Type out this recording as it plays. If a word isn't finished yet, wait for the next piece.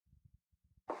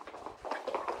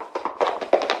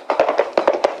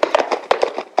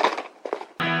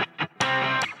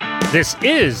This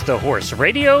is the Horse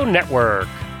Radio Network.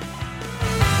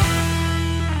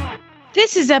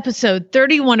 This is episode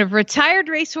 31 of Retired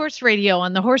Racehorse Radio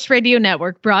on the Horse Radio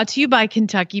Network, brought to you by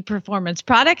Kentucky Performance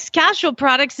Products, Casual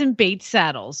Products, and Bates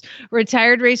Saddles.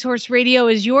 Retired Racehorse Radio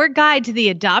is your guide to the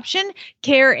adoption,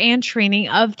 care, and training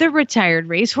of the retired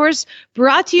racehorse,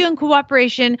 brought to you in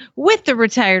cooperation with the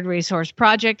Retired Racehorse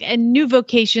Project and New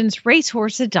Vocations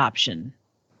Racehorse Adoption.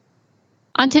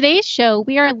 On today's show,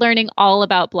 we are learning all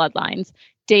about bloodlines.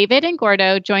 David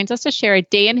Ngordo joins us to share a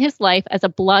day in his life as a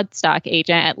bloodstock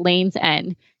agent at Lane's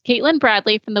End. Caitlin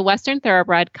Bradley from the Western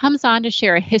Thoroughbred comes on to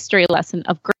share a history lesson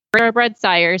of thoroughbred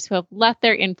sires who have left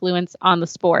their influence on the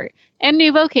sport. And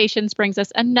New Vocations brings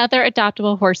us another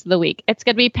adoptable horse of the week. It's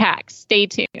going to be packed. Stay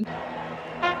tuned.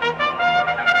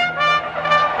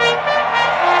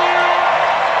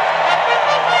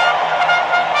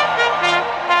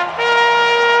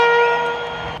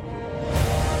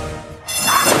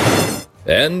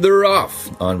 And they're off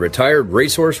on Retired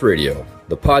Racehorse Radio,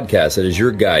 the podcast that is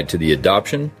your guide to the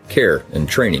adoption, care, and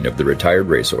training of the retired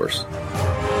racehorse.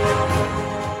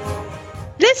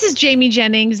 This is Jamie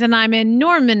Jennings, and I'm in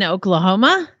Norman,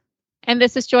 Oklahoma. And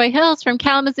this is Joy Hills from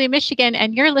Kalamazoo, Michigan,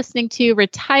 and you're listening to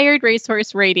Retired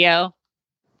Racehorse Radio.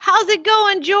 How's it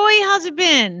going, Joy? How's it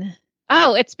been?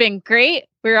 Oh, it's been great.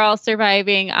 We're all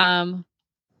surviving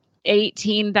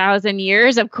 18,000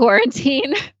 years of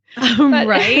quarantine.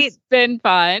 Right. It's been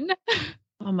fun.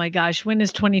 Oh my gosh, when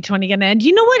is 2020 going to end?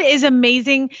 You know what is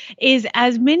amazing is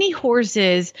as many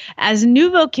horses as New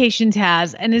Vocations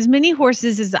has, and as many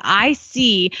horses as I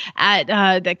see at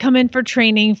that come in for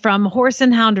training from Horse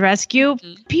and Hound Rescue,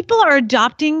 people are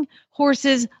adopting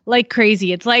horses like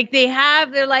crazy. It's like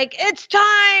they're like, it's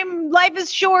time. Life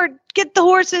is short. Get the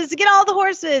horses. Get all the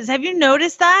horses. Have you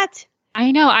noticed that?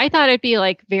 I know. I thought it'd be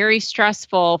like very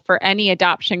stressful for any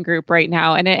adoption group right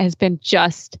now. And it has been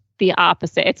just the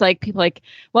opposite. It's like people like,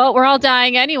 well, we're all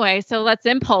dying anyway, so let's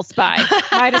impulse buy.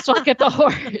 Might as well get the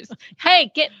horse. Hey,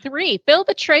 get 3. Fill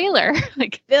the trailer.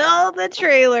 Fill the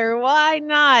trailer. Why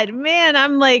not? Man,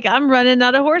 I'm running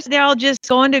out of horses. They're all just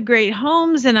going to great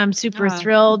homes, and I'm super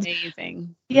thrilled.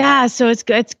 Amazing. Yeah, so it's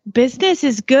good. Business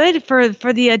is good for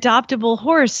the adoptable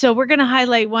horse. So we're going to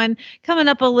highlight one coming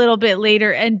up a little bit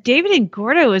later. And David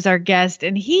Ngordo is our guest,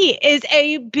 and he is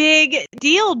a big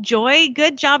deal. Joy,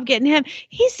 good job getting him.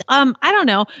 He's I don't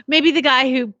know, maybe the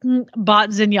guy who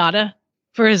bought Zenyatta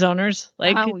for his owners.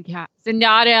 Oh yeah,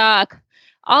 Zenyatta.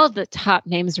 All of the top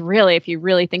names, really, if you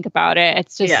really think about it.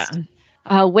 It's just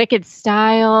Wicked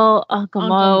Style,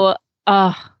 Gamo.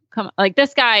 Come on. Like,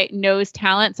 this guy knows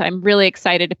talent, so I'm really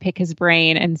excited to pick his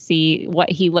brain and see what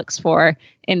he looks for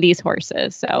in these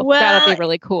horses. So that'll be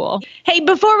really cool. Hey,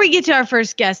 before we get to our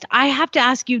first guest, I have to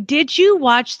ask you, did you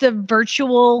watch the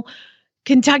virtual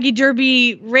Kentucky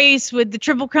Derby race with the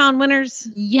Triple Crown winners?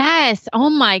 Yes. Oh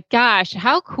my gosh.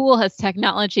 How cool has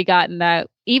technology gotten that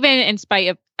even in spite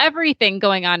of everything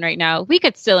going on right now, we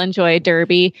could still enjoy a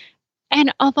Derby,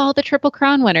 and of all the Triple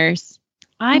Crown winners?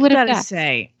 I gotta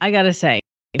say,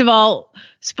 first of all,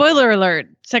 spoiler alert,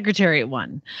 Secretariat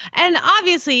won. And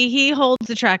obviously he holds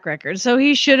the track record, so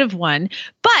he should have won.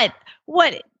 But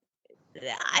what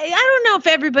I don't know if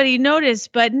everybody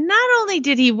noticed, but not only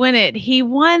did he win it, he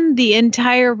won the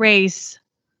entire race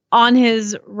on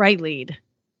his right lead.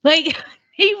 Like,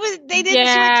 they didn't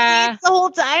switch leads the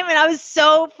whole time, and I was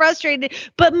so frustrated.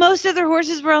 But most other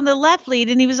horses were on the left lead,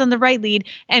 and he was on the right lead,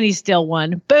 and he still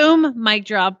won. Boom, mic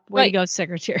drop. Way to go,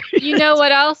 Secretary. You know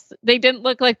what else? They didn't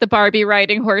look like the Barbie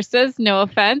riding horses. No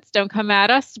offense, don't come at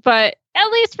us. But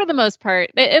at least for the most part,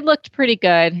 it looked pretty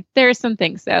good. There are some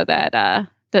things, though, that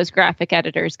those graphic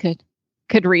editors could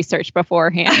research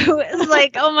beforehand. I was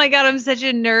like, oh my God, I'm such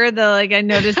a nerd that I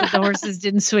noticed that the horses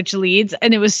didn't switch leads,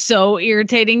 and it was so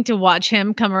irritating to watch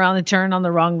him come around the turn on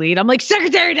the wrong lead. I'm like,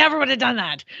 Secretary never would have done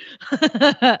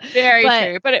that. Very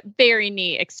true, but a very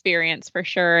neat experience for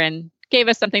sure, and gave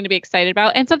us something to be excited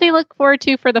about and something to look forward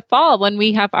to for the fall when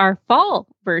we have our fall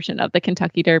version of the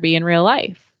Kentucky Derby in real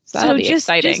life. So that'll be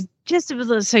exciting. Just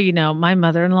so you know, my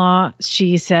mother-in-law,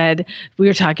 she said, we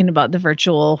were talking about the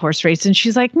virtual horse race, and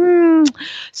she's like,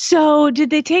 so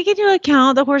did they take into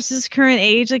account the horse's current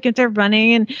age, like if they're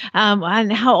running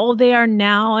and how old they are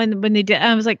now? And when they did,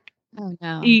 I was like, oh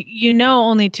no, you know,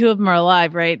 only 2 of them are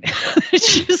alive, right?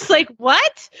 She was like,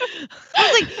 what?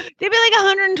 I was like, they'd be like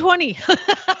 120.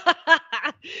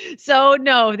 So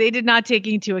no, they did not take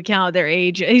into account their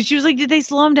age. She was like, did they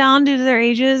slow them down due to their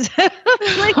ages?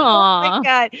 Like, oh my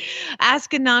God.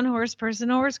 Ask a non-horse person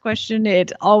a horse question.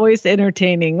 It's always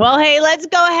entertaining. Well, hey, let's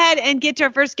go ahead and get to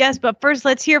our first guest. But first,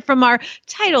 let's hear from our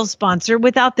title sponsor.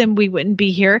 Without them, we wouldn't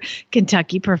be here,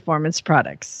 Kentucky Performance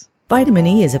Products. Vitamin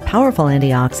E is a powerful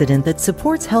antioxidant that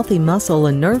supports healthy muscle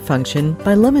and nerve function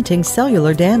by limiting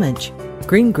cellular damage.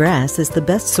 Green grass is the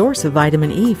best source of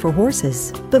vitamin E for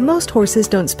horses, but most horses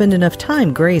don't spend enough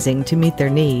time grazing to meet their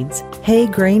needs. Hay,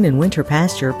 grain, and winter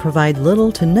pasture provide little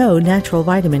to no natural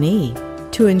vitamin E.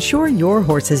 To ensure your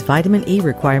horse's vitamin E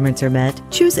requirements are met,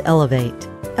 choose Elevate.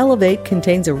 Elevate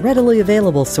contains a readily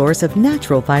available source of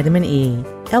natural vitamin E.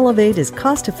 Elevate is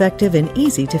cost-effective and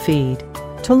easy to feed.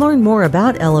 To learn more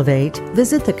about Elevate,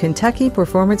 visit the Kentucky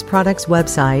Performance Products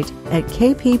website at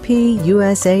kppusa.com.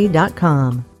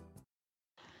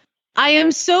 I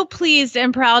am so pleased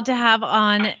and proud to have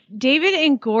on David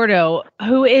Ingordo,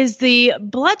 who is the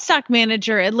bloodstock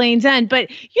manager at Lane's End.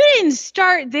 But you didn't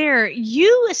start there.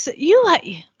 You,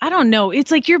 I don't know.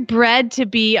 It's like you're bred to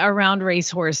be around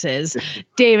racehorses.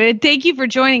 David, thank you for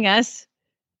joining us.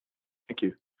 Thank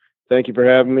you. Thank you for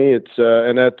having me. It's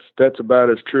and that's about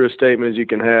as true a statement as you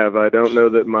can have. I don't know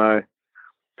that my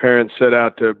parents set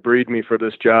out to breed me for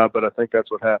this job, but I think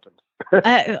that's what happened.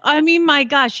 I mean, my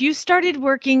gosh, you started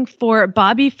working for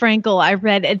Bobby Frankel, I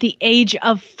read, at the age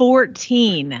of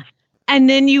 14. And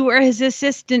then you were his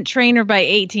assistant trainer by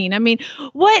 18. I mean,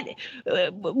 what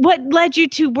led you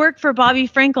to work for Bobby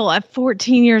Frankel at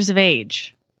 14 years of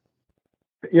age?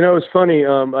 You know, it's funny.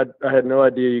 I had no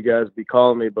idea you guys would be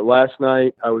calling me, but last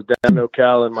night I was down in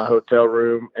Ocala in my hotel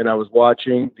room, and I was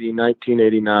watching the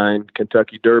 1989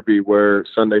 Kentucky Derby where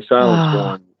Sunday Silence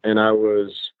won. And I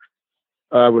was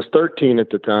 13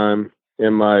 at the time,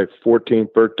 and my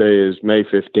 14th birthday is May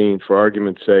 15th. For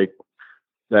argument's sake,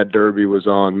 that Derby was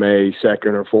on May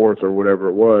 2nd or 4th or whatever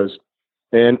it was.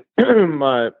 And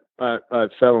I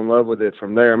fell in love with it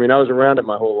from there. I mean, I was around it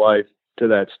my whole life to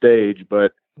that stage,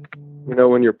 but you know,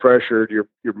 when you're pressured, your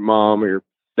mom or your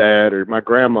dad or my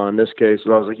grandma in this case, I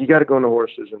was like, you got to go into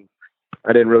horses. And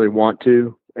I didn't really want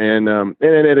to. And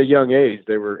at a young age,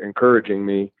 they were encouraging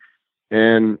me.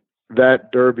 And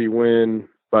that Derby win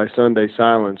by Sunday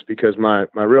Silence, because my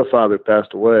real father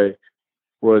passed away,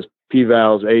 was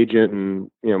P-Val's agent. And,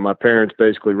 you know, my parents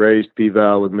basically raised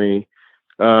P-Val with me.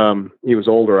 He was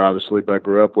older, obviously, but I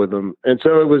grew up with him. And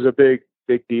so it was a big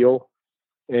deal.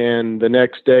 And the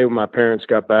next day when my parents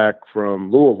got back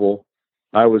from Louisville,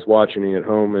 I was watching it at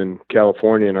home in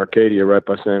California in Arcadia, right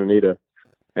by Santa Anita.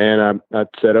 And I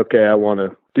said, okay, I want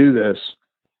to do this.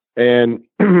 And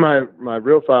my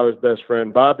real father's best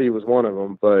friend, Bobby, was one of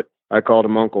them, but I called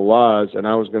him Uncle Laz, and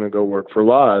I was going to go work for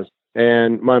Laz.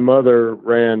 And my mother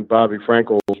ran Bobby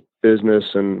Frankel's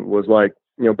business and was like,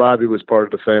 you know, Bobby was part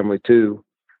of the family too.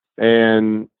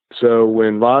 And so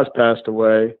when Laz passed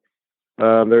away,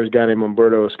 there's a guy named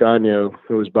Umberto Ascanio,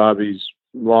 who was Bobby's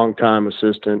longtime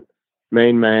assistant,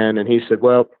 main man. And he said,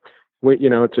 well,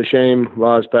 it's a shame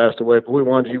Laz passed away, but we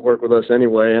wanted you to work with us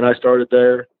anyway. And I started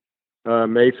there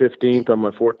May 15th on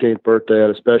my 14th birthday. I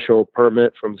had a special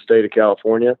permit from the state of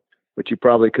California, which you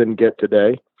probably couldn't get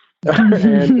today.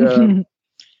 And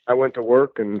I went to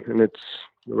work, and it's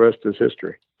the rest is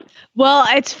history. Well,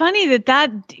 it's funny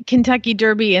that Kentucky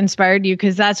Derby inspired you,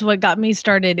 because that's what got me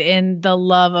started in the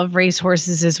love of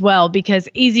racehorses as well. Because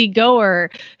Easy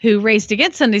Goer, who raced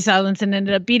against Sunday Silence and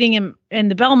ended up beating him in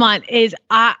the Belmont,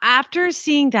 after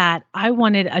seeing that, I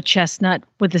wanted a chestnut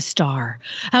with a star.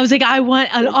 I was like, I want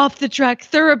an off the track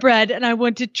thoroughbred, and I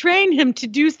want to train him to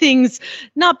do things,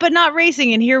 not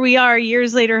racing. And here we are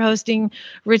years later hosting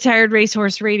Retired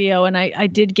Racehorse Radio. And I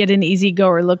did get an Easy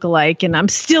Goer lookalike, and I'm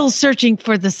still searching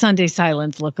for the Sunday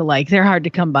Silence lookalike. They're hard to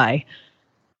come by.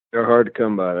 They're hard to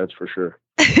come by, that's for sure.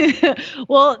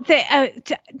 Well,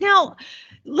 now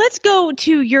let's go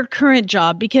to your current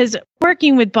job, because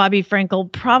working with Bobby Frankel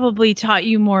probably taught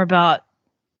you more about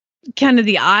kind of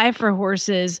the eye for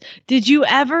horses. Did you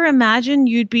ever imagine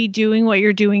you'd be doing what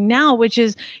you're doing now, which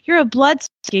is you're a bloodstock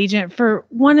agent for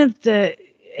one of the,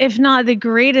 if not the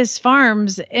greatest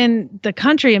farms in the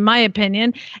country, in my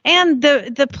opinion, and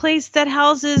the place that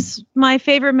houses my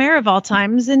favorite mare of all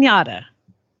time, Zenyatta?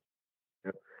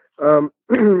 So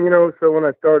when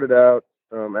I started out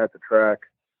at the track,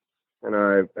 and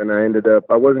I ended up,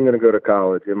 I wasn't going to go to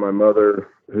college, and my mother,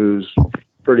 who's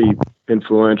pretty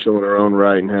influential in her own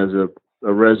right and has a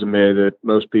resume that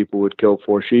most people would kill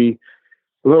for. A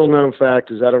little known fact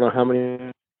is, I don't know how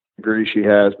many degrees she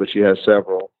has, but she has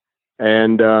several.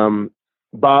 And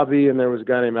Bobby, and there was a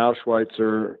guy named Al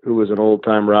Schweitzer, who was an old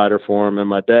time rider for him, and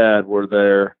my dad were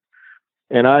there.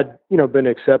 And I'd, been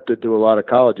accepted to a lot of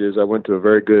colleges. I went to a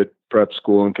very good prep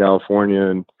school in California,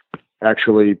 and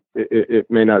actually, it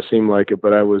may not seem like it,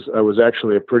 but I was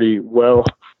actually a pretty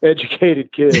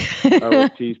well-educated kid. I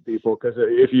would tease people, because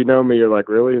if you know me, you're like,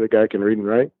 really? The guy can read and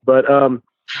write? But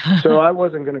so I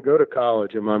wasn't going to go to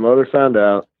college, and my mother found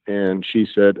out, And she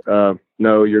said,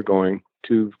 no, you're going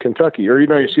to Kentucky, or, you're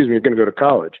going to go to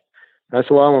college. I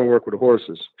said, well, I want to work with the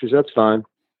horses. She said, that's fine.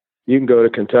 You can go to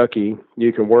Kentucky.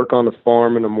 You can work on the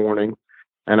farm in the morning.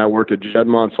 And I worked at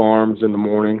Juddmonte Farms in the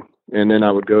morning, and then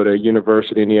I would go to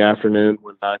university in the afternoon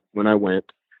when I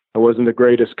went. I wasn't the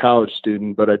greatest college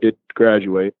student, but I did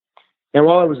graduate. And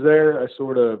while I was there, I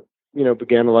sort of,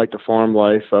 began to like the farm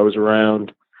life. I was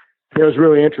around, it was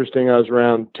really interesting. I was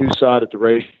around Tucson at the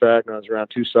racetrack, and I was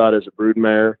around Tucson as a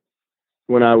broodmare.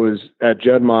 When I was at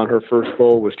Juddmonte, her first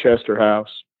foal was Chester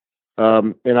House.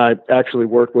 And I actually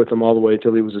worked with him all the way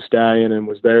till he was a stallion, and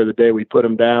was there the day we put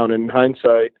him down. And in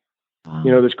hindsight,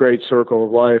 wow. This great circle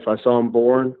of life, I saw him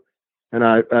born, and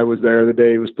I was there the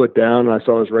day he was put down, and I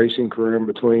saw his racing career in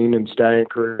between and stallion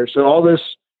career. So all this,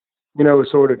 was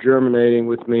sort of germinating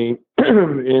with me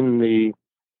in the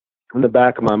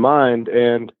back of my mind.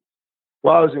 And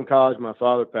while I was in college, my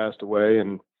father passed away,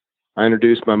 and I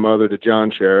introduced my mother to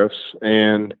John Sheriffs.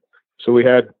 And so we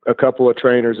had a couple of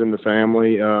trainers in the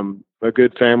family. A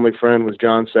good family friend was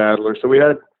John Sadler. So we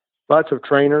had lots of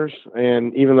trainers.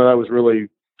 And even though that was really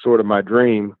sort of my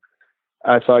dream,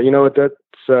 I thought,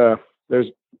 there's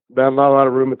not a lot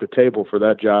of room at the table for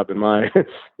that job in my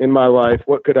in my life.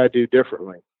 What could I do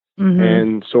differently? Mm-hmm.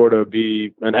 And sort of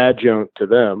be an adjunct to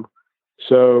them.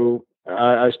 So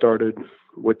I started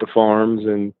with the farms,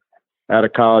 and out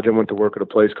of college, I went to work at a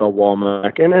place called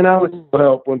Walmack. And I would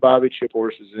help when Bobby shipped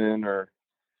horses in or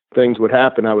things would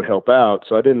happen, I would help out.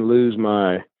 So I didn't lose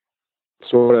my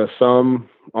sort of thumb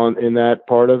in that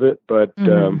part of it. But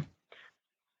mm-hmm.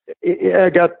 I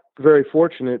got very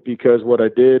fortunate because what I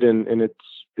did, and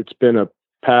it's been a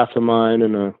path of mine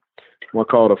and we'll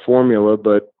call it a formula,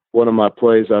 but one of my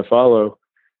plays I follow.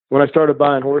 When I started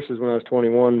buying horses when I was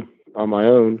 21 on my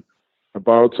own, I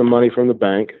borrowed some money from the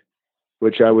bank,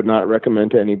 which I would not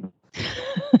recommend to anybody.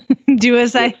 Do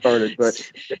as I started,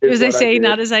 but do as I say,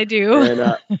 not as I do.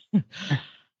 And,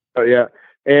 oh yeah,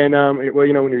 and well,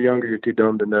 when you're younger, you're too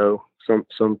dumb to know some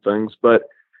things. But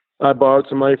I borrowed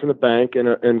some money from the bank,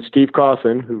 and Steve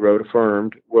Coffin, who wrote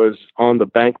Affirmed, was on the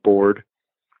bank board,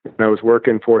 and I was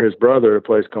working for his brother at a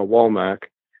place called Walmack.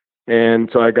 And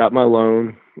so I got my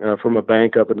loan from a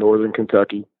bank up in northern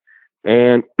Kentucky,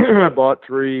 and I bought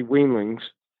 3 weanlings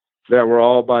that were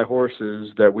all by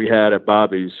horses that we had at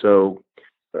Bobby's. So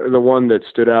the one that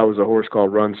stood out was a horse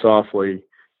called Run Softly.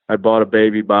 I bought a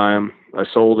baby by him. I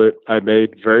sold it. I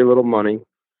made very little money,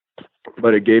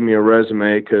 but it gave me a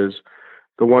resume because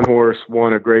the one horse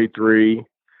won a grade 3.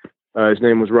 His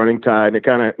name was Running Tide. And it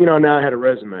kind of, now I had a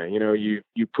resume.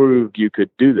 You proved you could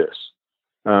do this,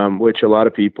 which a lot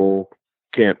of people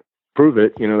can't prove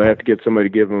it. They have to get somebody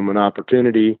to give them an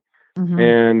opportunity. Mm-hmm.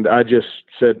 And I just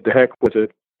said, the heck with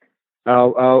it.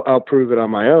 I'll prove it on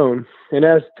my own. And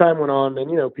as time went on,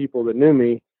 and people that knew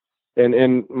me,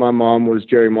 and my mom was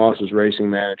Jerry Moss's racing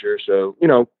manager, so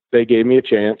they gave me a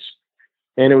chance.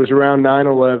 And it was around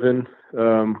 9/11,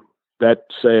 that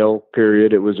sale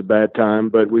period. It was a bad time,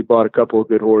 but we bought a couple of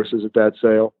good horses at that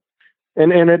sale,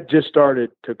 and it just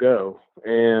started to go.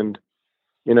 And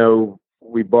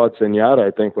we bought Zenyatta,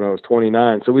 I think, when I was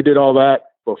 29. So we did all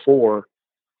that before.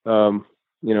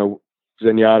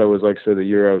 Zenyatta was, like I said, the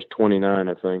year I was 29,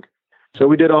 I think. So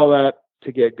we did all that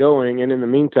to get going. And in the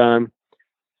meantime,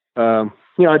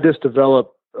 I just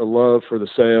developed a love for the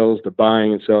sales, the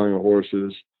buying and selling of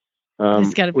horses.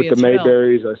 With the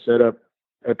Mayberries, I set up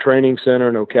a training center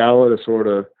in Ocala to sort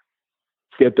of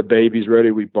get the babies ready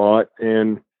we bought.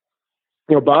 And,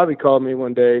 Bobby called me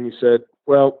one day and he said,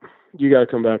 well, you got to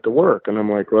come back to work. And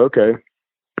I'm like, well, okay,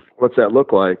 what's that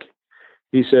look like?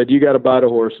 He said, you got to buy the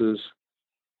horses,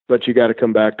 but you got to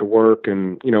come back to work.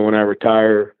 And, when I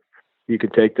retire, you can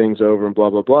take things over and blah,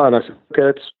 blah, blah. And I said, okay,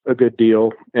 that's a good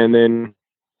deal. And then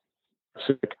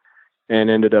sick and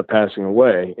ended up passing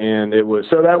away. And that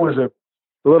was a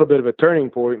little bit of a turning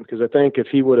point, because I think if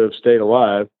he would have stayed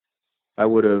alive, I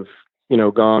would have,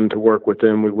 gone to work with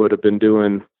him. We would have been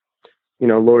doing,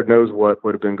 Lord knows what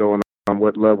would have been going on,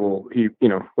 what level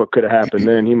what could have happened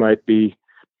then. He might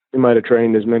have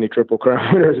trained as many Triple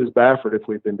Crown winners as Baffert if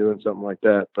we'd been doing something like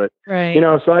that. But, right.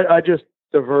 So I just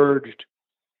diverged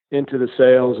into the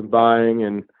sales and buying.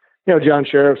 And, John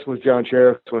Sheriffs was John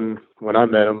Sheriffs when I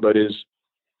met him, but his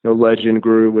legend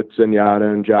grew with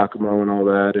Zenyatta and Giacomo and all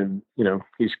that. And,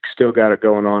 he's still got it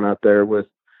going on out there with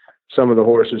some of the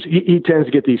horses. He tends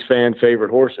to get these fan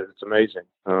favorite horses. It's amazing.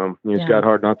 He's got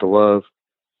Hard Not to Love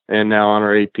and now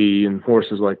Honor AP and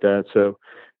horses like that. So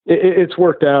it's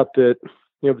worked out that,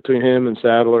 between him and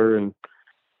Sadler and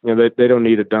they don't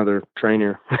need another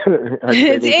trainer.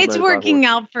 It's working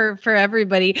out for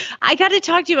everybody. I got to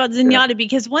talk to you about Zenyatta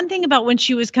because one thing about when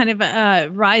she was kind of a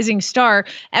rising star,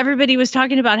 everybody was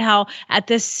talking about how at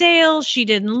the sale she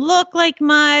didn't look like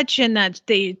much and that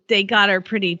they got her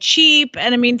pretty cheap.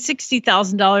 And I mean,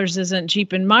 $60,000 isn't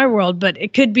cheap in my world, but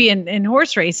it could be in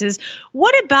horse races.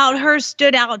 What about her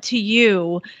stood out to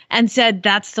you and said,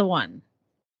 that's the one?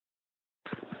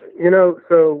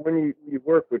 So when you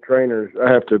work with trainers,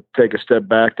 I have to take a step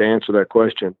back to answer that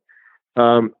question.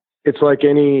 It's like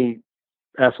any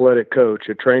athletic coach.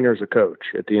 A trainer is a coach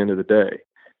at the end of the day.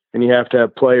 And you have to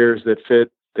have players that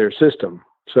fit their system.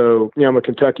 So, I'm a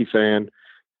Kentucky fan.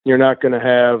 You're not going to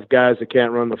have guys that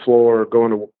can't run the floor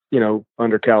going to,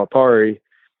 under Calipari,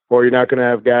 or you're not going to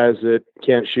have guys that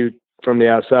can't shoot from the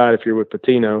outside if you're with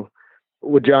Patino.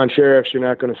 With John Sheriff's, you're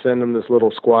not going to send him this little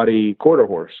squatty quarter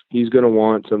horse. He's going to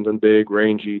want something big,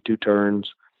 rangy, 2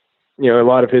 turns. A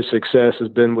lot of his success has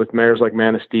been with mares like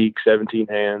Manastique, 17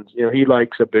 Hands. He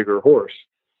likes a bigger horse.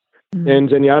 Mm-hmm. And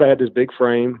Zenyatta had this big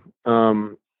frame,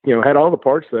 had all the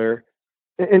parts there.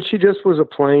 And she just was a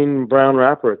plain brown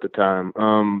wrapper at the time.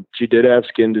 She did have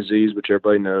skin disease, which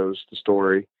everybody knows the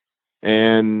story.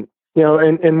 And,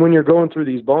 and when you're going through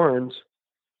these barns,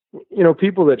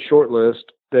 people that shortlist,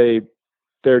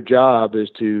 their job is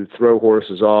to throw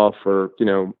horses off or,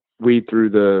 weed through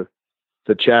the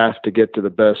chaff to get to the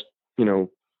best,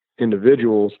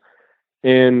 individuals.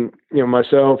 And,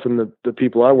 myself and the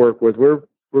people I work with, we're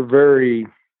very,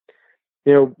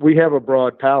 we have a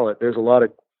broad palette. There's a lot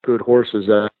of good horses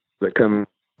that come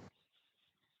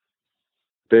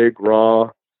big,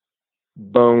 raw,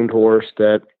 boned horse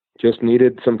that just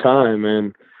needed some time.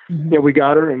 And, we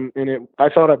got her and I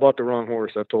thought I bought the wrong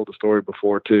horse. I've told the story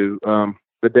before too.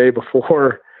 The day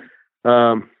before,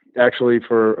 actually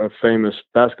for a famous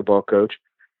basketball coach,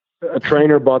 a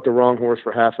trainer bought the wrong horse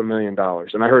for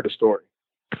 $500,000. And I heard the story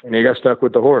and he got stuck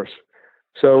with the horse.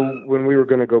 So when we were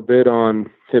going to go bid on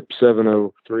HIP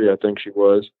 703, I think she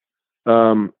was,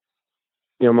 my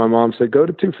mom said, go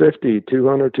to 250,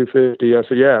 200, 250. I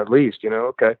said, yeah, at least,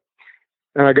 okay.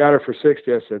 And I got her for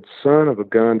 60. I said, son of a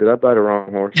gun, did I buy the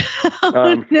wrong horse?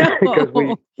 No. Because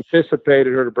we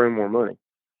anticipated her to bring more money.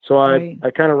 So I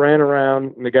kind of ran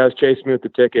around and the guys chased me with the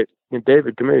ticket. And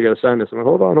David, come here, you got to sign this. I'm like,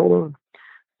 hold on.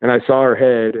 And I saw her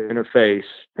head and her face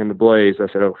and the blaze. I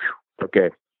said, oh, okay,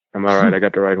 I'm all right. I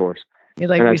got the right horse. You're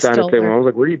like, and I signed the her. table. I was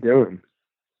like, what are you doing?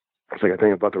 I was like, I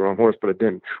think I bought the wrong horse, but I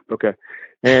didn't. Okay.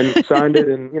 And signed it.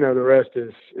 And, the rest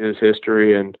is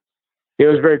history. And it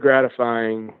was very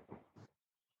gratifying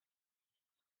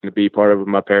to be part of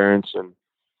my parents and,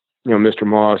 Mr.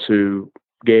 Moss, who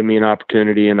gave me an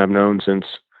opportunity and I've known since,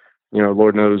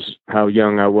 Lord knows how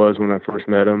young I was when I first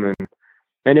met him.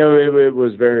 And it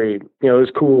was very, it was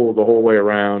cool the whole way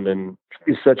around. And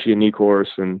he's such a unique horse.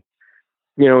 And,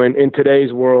 in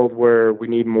today's world where we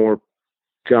need more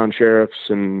John Sheriffs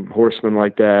and horsemen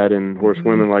like that and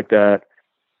horsewomen like that.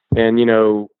 And,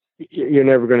 you're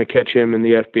never going to catch him in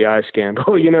the FBI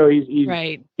scandal. He's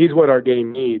right. He's what our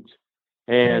game needs.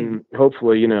 And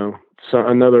hopefully,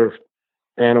 another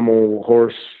animal,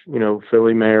 horse,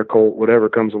 filly, mare, colt, whatever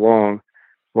comes along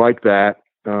like that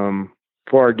for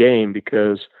our game,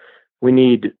 because we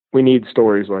need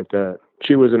stories like that.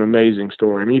 She was an amazing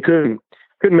story. I mean, you couldn't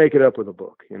make it up with a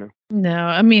book, No,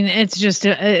 I mean, it's just,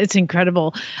 it's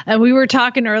incredible. We were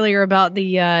talking earlier about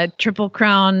the Triple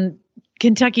Crown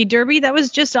Kentucky Derby that was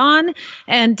just on.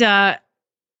 And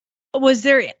was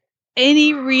there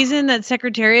any reason that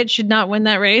Secretariat should not win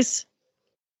that race?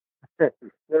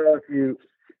 Well,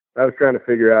 I was trying to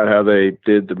figure out how they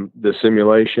did the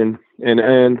simulation,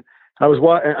 and I was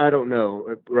I don't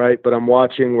know, right? But I'm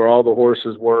watching where all the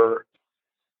horses were,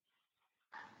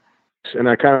 and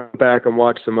I kind of back and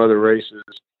watch some other races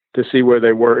to see where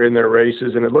they were in their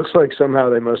races, and it looks like somehow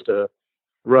they must have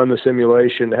run the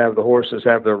simulation to have the horses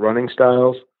have their running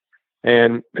styles,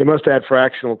 and they must have had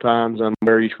fractional times on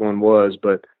where each one was,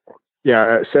 but.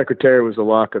 Yeah, Secretary was the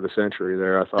lock of the century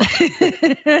there, I thought.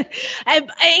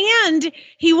 And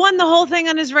he won the whole thing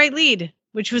on his right lead,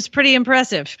 which was pretty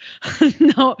impressive.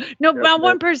 About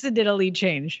one person did a lead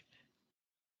change.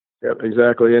 Yep,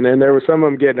 exactly. And then there was some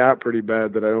of them getting out pretty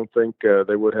bad that I don't think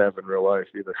they would have in real life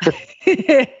either.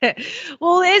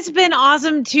 Well, it's been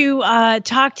awesome to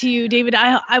talk to you, David.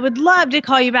 I would love to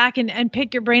call you back and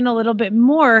pick your brain a little bit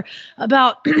more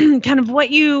about kind of what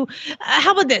you,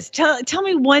 how about this? Tell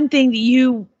me one thing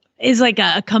that is like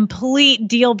a complete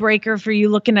deal breaker for you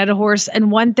looking at a horse,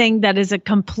 and one thing that is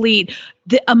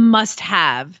a must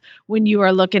have when you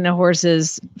are looking at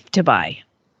horses to buy.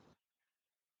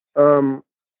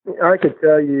 I could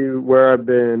tell you where I've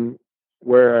been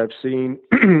where I've seen,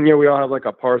 we all have like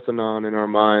a Parthenon in our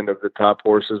mind of the top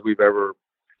horses we've ever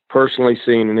personally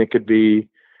seen. And it could be,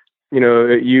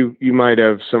 you might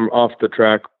have some off the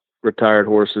track retired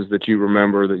horses that you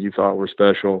remember that you thought were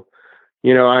special.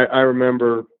 I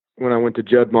remember when I went to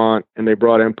Juddmonte and they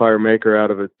brought Empire Maker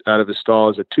out of his stall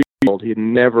as a 2-year-old. He had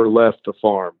never left the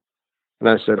farm. And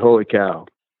I said, holy cow,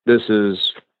 this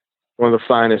is one of the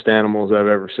finest animals I've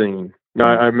ever seen.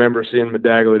 I remember seeing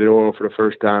Medaglia d'Oro for the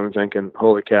first time and thinking,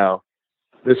 holy cow,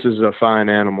 this is a fine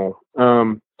animal.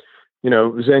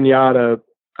 Zenyatta,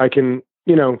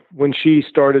 when she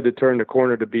started to turn the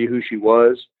corner to be who she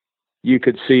was, you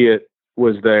could see it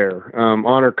was there.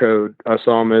 Honor Code, I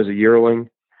saw him as a yearling.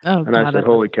 Oh, and I said,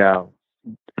 holy cow,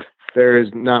 there is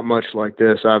not much like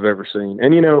this I've ever seen.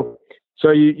 And, so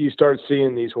you start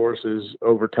seeing these horses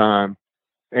over time,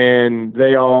 and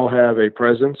they all have a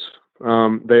presence.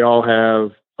 They all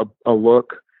have a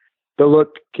look. The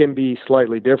look can be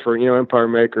slightly different. Empire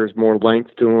Maker is more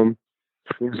length to him.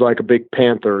 He's like a big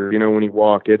panther, when he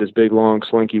walked. He had his big, long,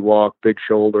 slinky walk, big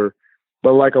shoulder,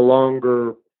 but like a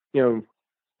longer,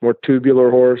 more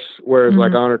tubular horse, whereas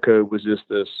like Honor Code was just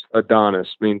this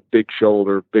Adonis. Big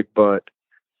shoulder, big butt,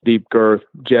 deep girth,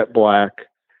 jet black,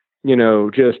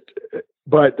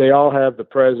 but they all have the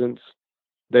presence.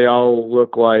 They all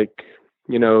look like,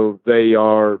 they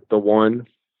are the one.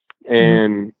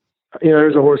 And,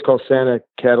 there's a horse called Santa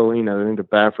Catalina, I think the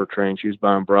Baffer train. She was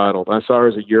unbridled. I saw her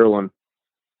as a yearling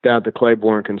down at the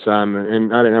Claiborne consignment,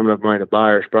 and I didn't have enough money to buy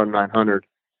her. She brought 900,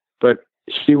 but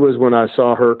she was, when I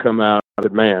saw her come out, I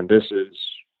said, man, this is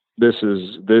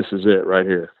it right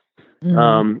here.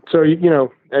 So,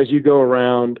 as you go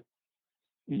around,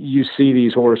 you see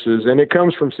these horses, and it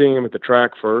comes from seeing them at the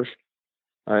track first.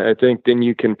 I think then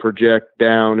you can project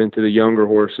down into the younger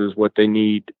horses what they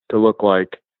need to look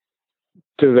like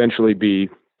to eventually be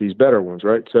these better ones,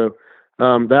 right? So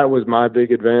that was my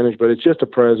big advantage, but it's just a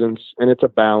presence, and it's a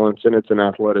balance, and it's an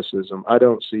athleticism. I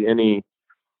don't see any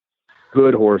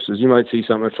good horses. You might see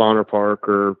something at Fauner Park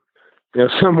or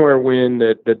somewhere win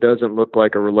that doesn't look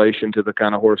like a relation to the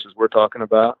kind of horses we're talking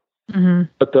about.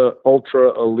 But the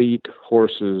ultra elite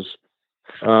horses,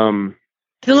 they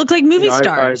look like movie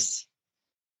stars.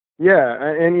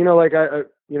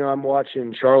 I'm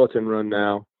watching Charlatan run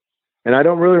now, and I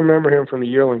don't really remember him from the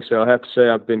yearling sale. I have to say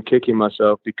I've been kicking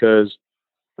myself because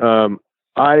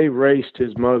I raced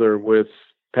his mother with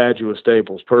Padua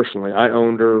Stables personally. I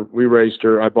owned her. We raced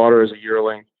her. I bought her as a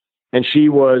yearling, and she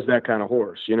was that kind of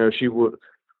horse. She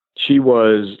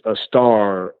was a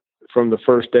star from the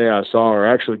first day I saw her.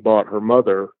 I actually bought her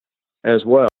mother as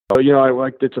well. So,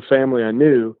 it's a family I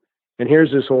knew, and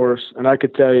here's this horse, and I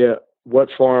could tell you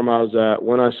what farm I was at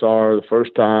when I saw her the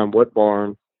first time, what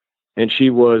barn, and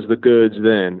she was the goods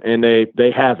then. And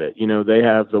they have it, they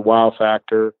have the wow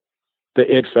factor, the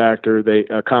it factor,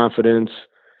 confidence.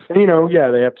 And,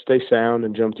 they have to stay sound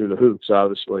and jump through the hoops,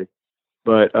 obviously.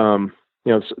 But,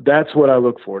 that's what I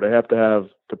look for. They have to have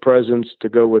the presence to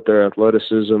go with their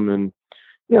athleticism. And,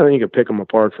 then you can pick them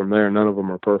apart from there. None of them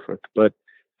are perfect. But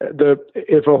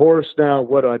if a horse now,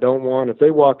 what I don't want, if they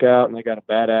walk out and they got a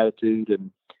bad attitude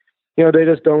and, they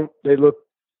just don't, they look,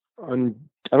 I don't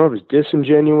know if it's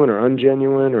disingenuine or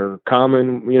ungenuine or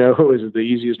common, is the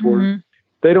easiest word.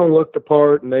 They don't look the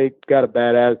part and they got a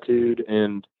bad attitude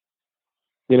and,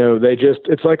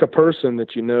 it's like a person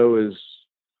that is,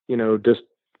 just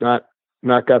not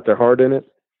got their heart in it.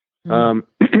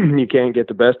 You can't get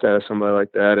the best out of somebody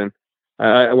like that. And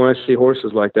when I see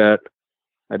horses like that,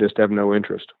 I just have no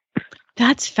interest.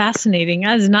 That's fascinating.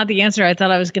 That is not the answer I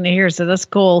thought I was going to hear. So that's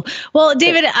cool. Well,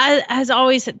 David, as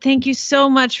always, thank you so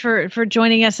much for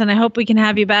joining us. And I hope we can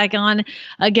have you back on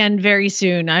again very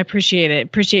soon. I appreciate it.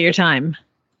 Appreciate your time.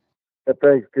 Yeah,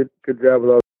 thanks. Good job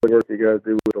with all the work you guys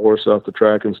do with the horse off the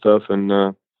track and stuff.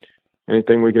 And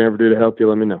anything we can ever do to help you,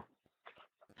 let me know.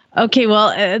 Okay,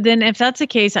 well, then if that's the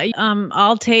case,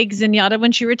 I'll take Zenyatta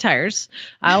when she retires.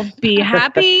 I'll be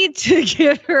happy to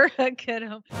give her a good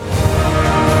home.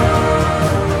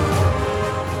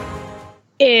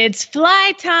 It's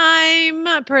fly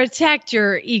time. Protect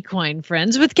your equine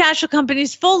friends with Cashel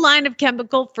Company's full line of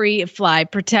chemical-free fly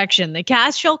protection. The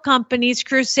Cashel Company's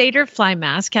Crusader Fly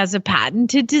Mask has a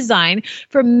patented design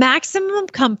for maximum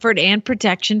comfort and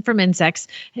protection from insects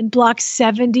and blocks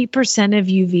 70% of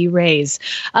UV rays.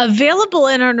 Available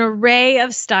in an array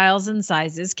of styles and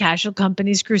sizes, Cashel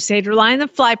Company's Crusader line of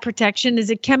fly protection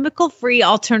is a chemical-free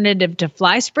alternative to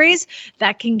fly sprays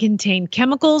that can contain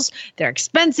chemicals. They're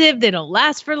expensive. They don't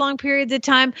last for long periods of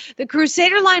time. The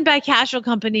Crusader line by Cashel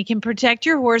Company can protect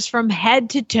your horse from head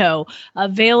to toe.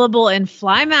 Available in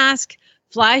fly mask,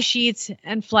 fly sheets,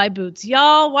 and fly boots.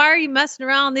 Y'all, why are you messing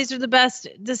around? These are the best.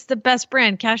 This is the best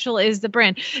brand. Casual is the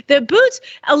brand. The boots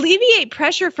alleviate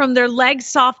pressure from their leg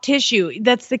soft tissue.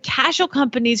 That's the Casual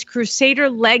Company's Crusader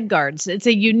leg guards. It's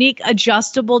a unique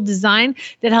adjustable design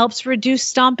that helps reduce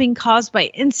stomping caused by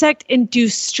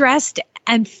insect-induced stress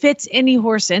and fits any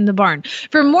horse in the barn.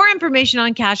 For more information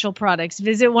on Casual products,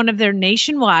 visit one of their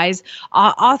nationwide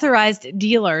authorized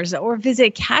dealers or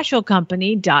visit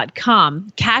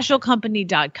casualcompany.com,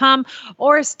 casualcompany.com,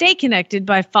 or stay connected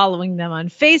by following them on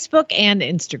Facebook and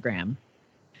Instagram.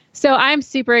 So I'm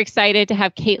super excited to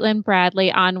have Caitlin Bradley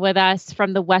on with us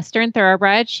from the Western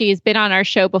Thoroughbred. She's been on our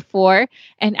show before.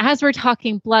 And as we're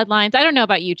talking bloodlines, I don't know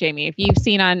about you, Jamie, if you've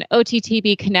seen on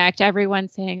OTTB Connect, everyone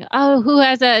saying, oh, who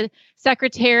has a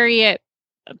Secretariat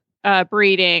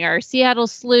breeding or Seattle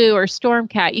Slew or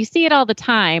Stormcat. You see it all the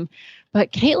time.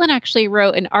 But Caitlin actually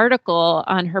wrote an article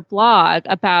on her blog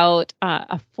about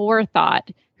a forethought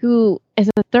who is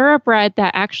a thoroughbred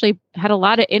that actually had a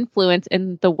lot of influence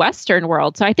in the Western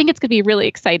world. So I think it's going to be really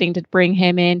exciting to bring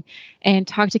him in and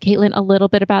talk to Caitlin a little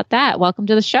bit about that. Welcome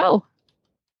to the show.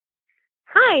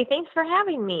 Hi, thanks for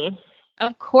having me.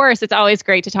 Of course, it's always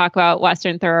great to talk about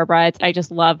Western thoroughbreds. I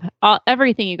just love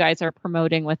everything you guys are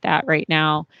promoting with that right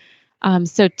now.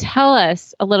 So tell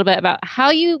us a little bit about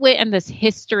how you went in this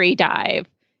history dive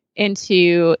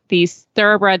into these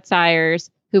thoroughbred sires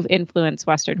who've influenced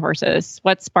Western horses.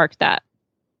 What sparked that?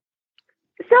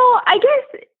 So I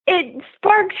guess it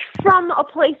sparked from a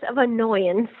place of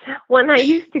annoyance. When I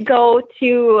used to go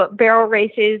to barrel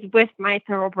races with my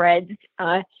thoroughbreds,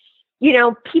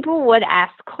 people would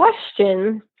ask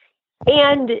questions,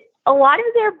 and a lot of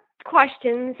their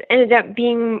questions ended up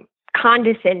being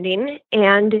condescending,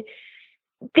 and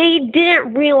they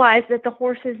didn't realize that the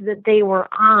horses that they were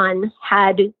on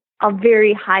had a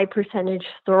very high percentage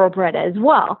thoroughbred as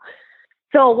well.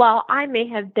 So while I may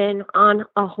have been on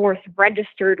a horse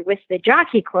registered with the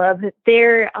Jockey Club,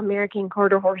 their American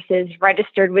Quarter horses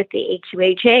registered with the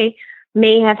AQHA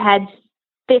may have had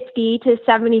 50 to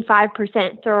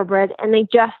 75% thoroughbred, and they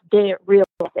just didn't realize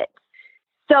it.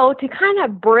 So to kind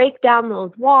of break down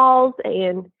those walls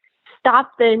and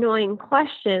stop the annoying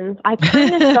questions, I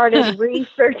kind of started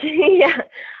researching. Yeah,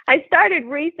 I started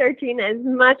researching as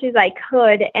much as I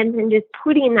could, and then just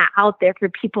putting that out there for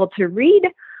people to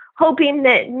read, hoping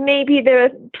that maybe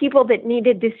the people that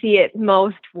needed to see it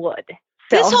most would.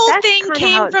 So this whole thing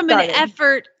came from an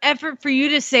effort for you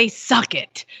to say, suck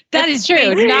it. That is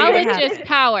true. Knowledge is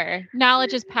power.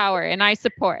 Knowledge is power, and I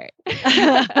support. Yes,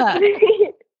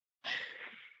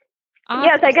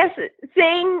 I guess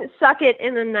saying suck it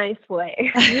in a nice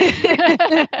way.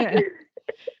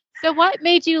 So what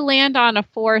made you land on a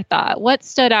forethought? What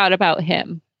stood out about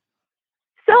him?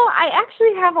 So I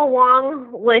actually have a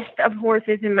long list of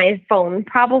horses in my phone,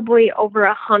 probably over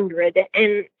 100.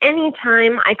 And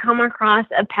anytime I come across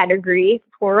a pedigree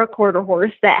for a quarter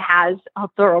horse that has a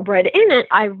thoroughbred in it,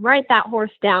 I write that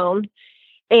horse down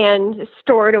and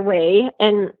store it away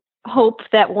and hope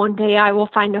that one day I will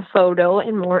find a photo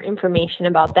and more information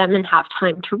about them and have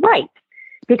time to write.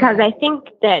 Because I think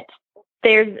that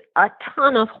there's a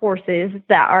ton of horses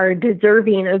that are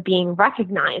deserving of being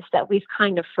recognized that we've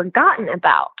kind of forgotten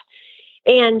about.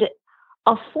 And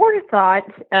a forethought,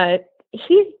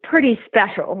 he's pretty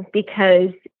special because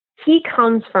he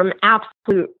comes from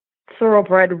absolute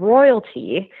thoroughbred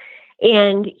royalty,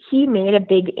 and he made a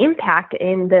big impact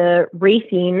in the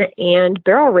racing and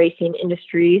barrel racing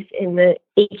industries in the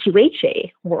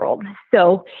AQHA world.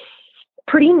 So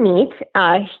pretty neat.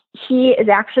 He is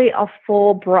actually a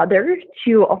full brother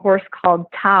to a horse called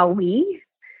Tawi,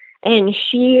 and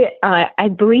she, I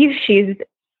believe she's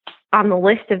on the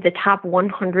list of the top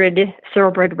 100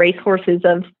 thoroughbred racehorses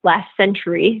of last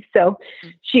century. So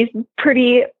she's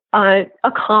pretty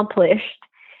accomplished,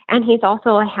 and he's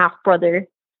also a half brother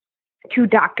to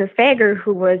Dr. Fager,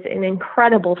 who was an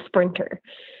incredible sprinter.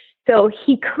 So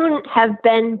he couldn't have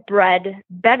been bred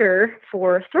better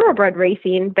for thoroughbred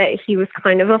racing, but he was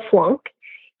kind of a flunk,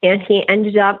 and he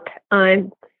ended up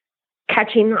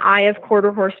catching the eye of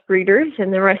quarter horse breeders,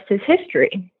 and the rest is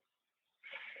history.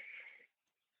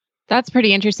 That's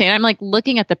pretty interesting. I'm like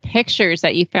looking at the pictures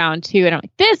that you found too, and I'm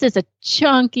like, this is a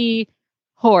chunky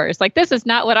horse. Like, this is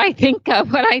not what I think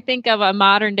of when I think of a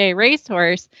modern day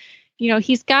racehorse. You know,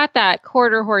 he's got that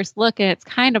quarter horse look, and it's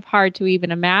kind of hard to even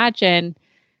imagine.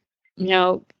 You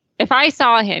know, if I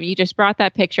saw him, you just brought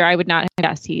that picture, I would not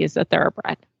guess he is a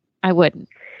thoroughbred. I wouldn't.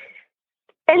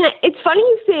 And it's funny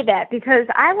you say that, because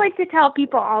I like to tell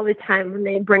people all the time when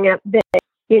they bring up that,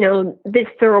 you know, this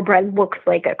thoroughbred looks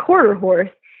like a quarter horse.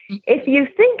 Mm-hmm. If you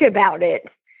think about it,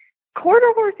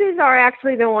 quarter horses are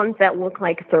actually the ones that look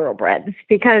like thoroughbreds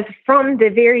because from the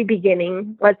very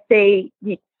beginning, let's say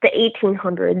the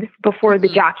 1800s, before the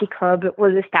Jockey Club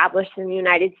was established in the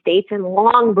United States and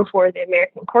long before the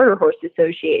American Quarter Horse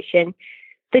Association,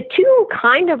 the two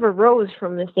kind of arose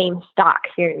from the same stock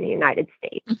here in the United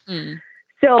States. Mm-hmm.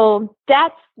 So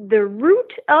that's the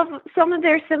root of some of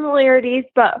their similarities.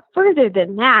 But further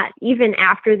than that, even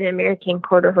after the American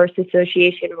Quarter Horse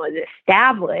Association was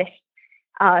established,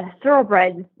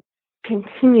 thoroughbreds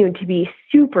continued to be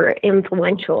super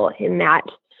influential in that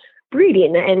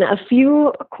breeding. And a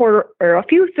few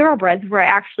thoroughbreds were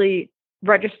actually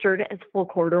registered as full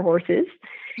quarter horses.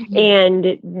 Mm-hmm.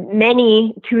 And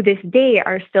many to this day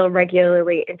are still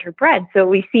regularly interbred. So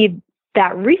we see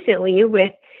that recently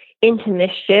with Into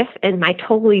Mischief and My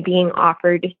Totally being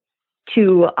offered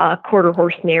to quarter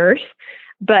horse mares,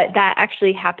 but that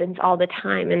actually happens all the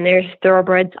time. And there's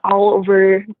thoroughbreds all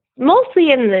over, mostly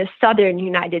in the southern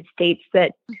United States,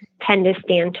 that tend to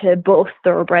stand to both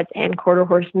thoroughbreds and quarter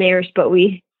horse mares, but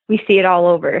we see it all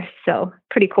over. So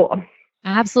pretty cool.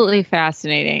 Absolutely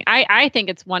fascinating. I think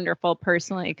it's wonderful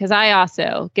personally, because I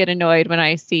also get annoyed when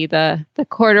I see the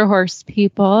quarter horse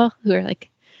people who are like,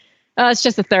 oh, it's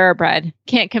just a thoroughbred,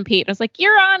 can't compete. I was like,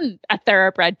 you're on a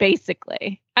thoroughbred,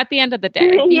 basically, at the end of the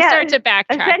day. You start to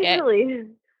backtrack it.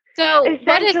 So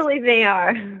essentially they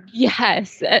are.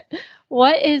 Yes.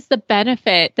 What is the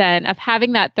benefit then of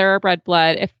having that thoroughbred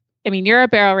blood? You're a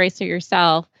barrel racer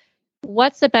yourself.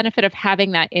 What's the benefit of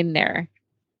having that in there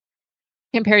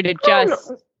compared to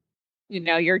just,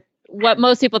 what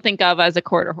most people think of as a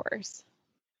quarter horse?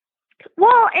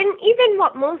 Well, and even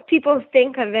what most people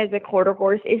think of as a quarter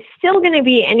horse is still going to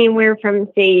be anywhere from,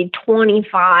 say,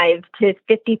 25 to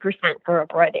 50%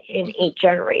 thoroughbred in 8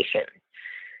 generations.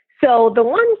 So the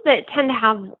ones that tend to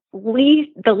have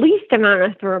the least amount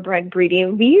of thoroughbred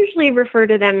breeding, we usually refer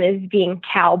to them as being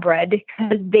cowbred,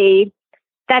 because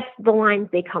that's the lines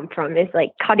they come from, is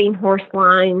like cutting horse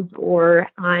lines or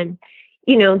on,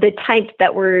 the types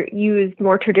that were used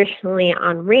more traditionally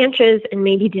on ranches and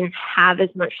maybe didn't have as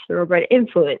much thoroughbred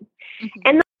influence. Mm-hmm.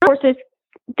 And the horses,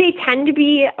 they tend to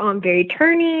be very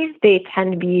turny. They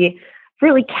tend to be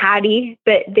really catty,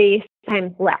 but they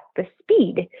sometimes lack the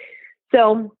speed.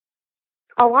 So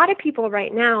a lot of people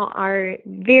right now are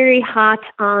very hot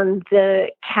on the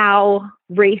cow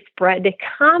race bred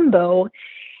combo,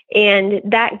 and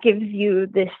that gives you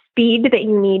the speed that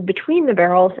you need between the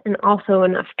barrels and also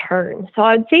enough turn. So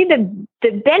I would say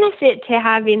the benefit to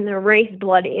having the race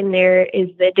blood in there is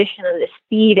the addition of the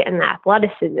speed and the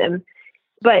athleticism.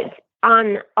 But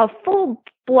on a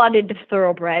full-blooded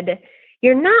thoroughbred,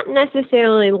 you're not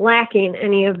necessarily lacking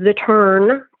any of the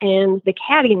turn and the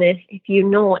cattiness if you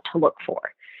know what to look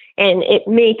for. And it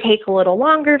may take a little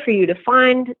longer for you to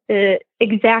find the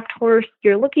exact horse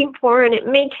you're looking for, and it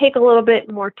may take a little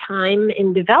bit more time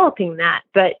in developing that.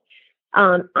 But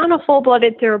on a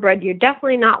full-blooded thoroughbred, you're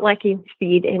definitely not lacking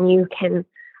speed, and you can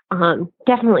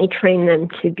definitely train them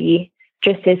to be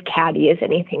just as catty as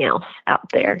anything else out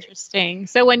there. Interesting.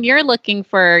 So when you're looking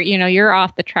for, you're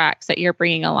off the tracks that you're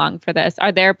bringing along for this,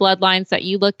 are there bloodlines that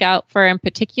you look out for in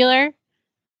particular?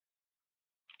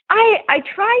 I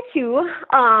try to.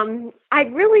 I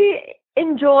really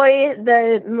enjoy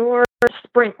the more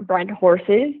sprint bred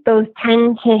horses. Those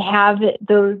tend to have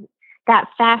that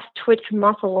fast twitch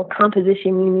muscle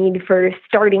composition you need for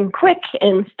starting quick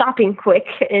and stopping quick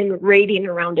and raiding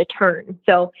around a turn.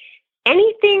 So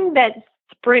anything that's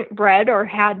sprint bred or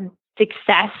had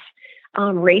success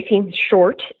racing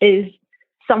short is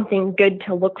something good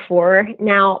to look for.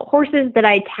 Now, horses that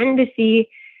I tend to see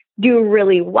do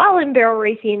really well in barrel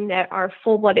racing that are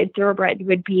full-blooded thoroughbred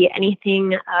would be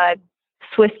anything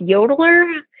Swiss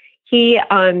Yodeler. He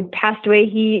passed away.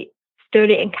 He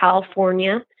stood in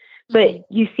California, but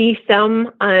you see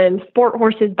some sport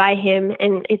horses by him,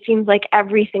 and it seems like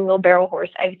every single barrel horse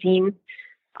I've seen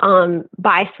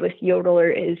by Swiss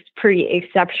Yodeler is pretty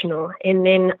exceptional. And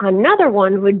then another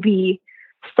one would be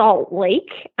Salt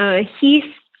Lake.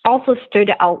 He also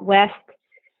stood out west,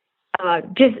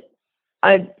 just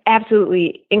an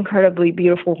absolutely incredibly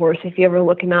beautiful horse. If you ever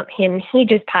look him up, he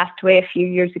just passed away a few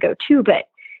years ago too, but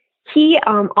he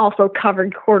also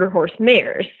covered quarter horse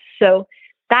mares. So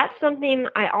that's something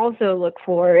I also look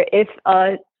for. If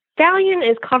a stallion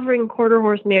is covering quarter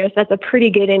horse mares, that's a pretty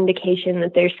good indication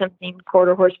that there's something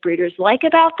quarter horse breeders like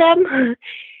about them.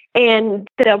 And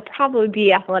they'll probably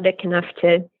be athletic enough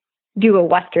to do a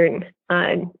Western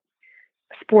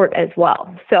sport as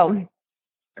well. So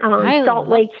Salt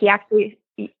Lake,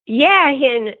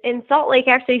 and Salt Lake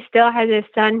actually still has his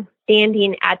son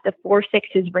standing at the 4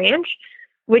 Sixes Ranch,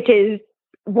 which is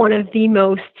one of the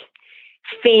most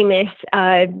famous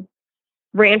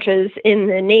ranches in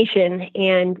the nation,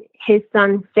 and his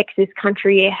son Six's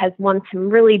Country has won some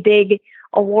really big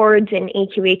awards in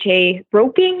AQHA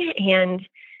roping, and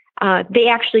they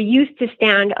actually used to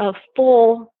stand a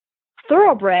full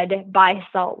thoroughbred by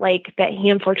Salt Lake that he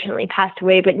unfortunately passed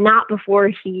away, but not before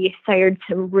he sired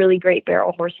some really great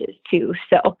barrel horses too.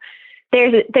 So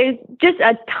there's just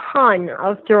a ton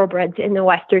of thoroughbreds in the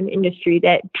Western industry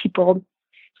that people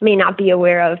may not be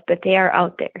aware of, but they are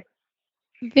out there.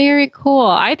 Very cool.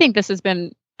 I think this has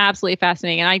been absolutely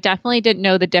fascinating. And I definitely didn't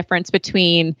know the difference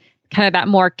between kind of that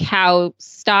more cow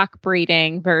stock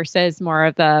breeding versus more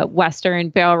of the Western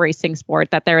barrel racing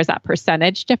sport, that there is that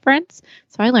percentage difference.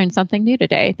 So I learned something new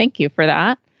today. Thank you for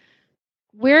that.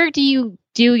 Where do you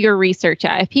do your research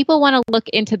at? If people want to look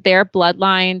into their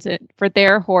bloodlines for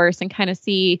their horse and kind of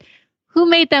see who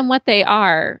made them what they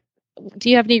are, do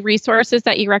you have any resources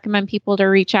that you recommend people to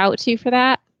reach out to for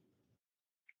that?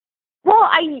 Well,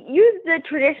 I use the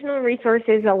traditional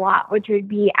resources a lot, which would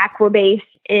be Equibase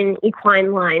and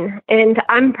Equine Line. And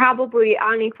I'm probably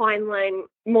on Equine Line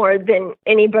more than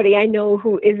anybody I know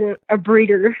who isn't a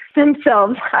breeder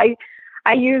themselves. I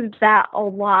use that a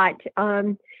lot.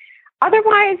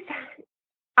 Otherwise,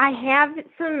 I have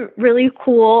some really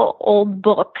cool old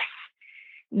books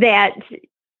that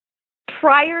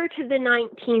prior to the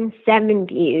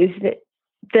 1970s,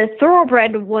 the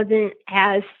thoroughbred wasn't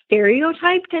as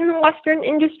stereotyped in the Western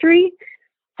industry.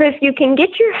 So if you can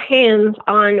get your hands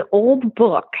on old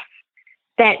books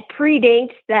that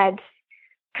predate that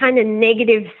kind of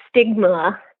negative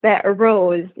stigma that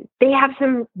arose, they have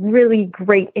some really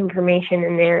great information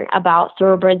in there about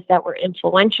thoroughbreds that were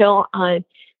influential.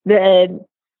 The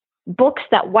books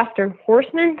that Western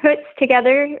Horseman puts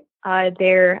together,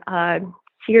 their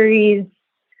series,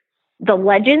 the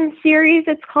Legend series,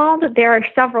 it's called. There are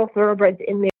several thoroughbreds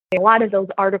in there. A lot of those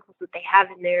articles that they have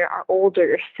in there are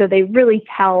older, so they really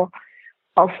tell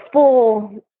a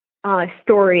full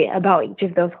story about each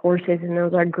of those horses, and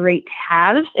those are great to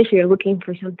have if you're looking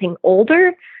for something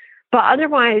older. But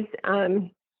otherwise,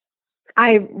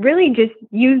 I really just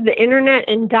use the internet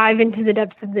and dive into the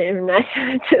depths of the internet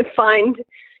to find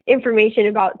information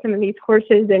about some of these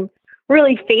horses. And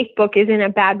really, Facebook isn't a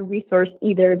bad resource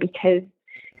either, because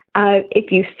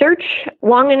if you search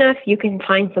long enough, you can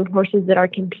find some horses that are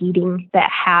competing that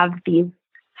have these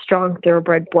strong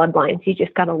thoroughbred bloodlines. You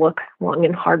just got to look long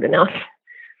and hard enough.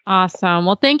 Awesome.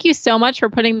 Well, thank you so much for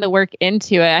putting the work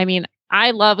into it. I mean,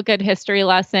 I love a good history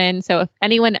lesson. So if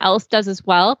anyone else does as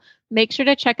well, make sure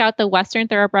to check out the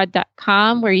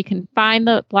westernthoroughbred.com where you can find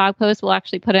the blog post. We'll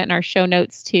actually put it in our show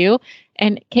notes too.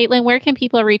 And Caitlin, where can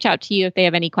people reach out to you if they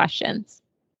have any questions?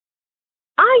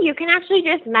 You can actually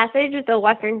just message the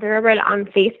Western Thoroughbred on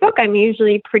Facebook. I'm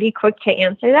usually pretty quick to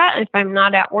answer that if I'm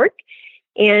not at work.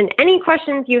 And any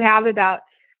questions you have about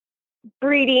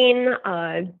breeding,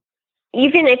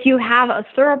 even if you have a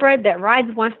thoroughbred that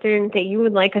rides Western that you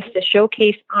would like us to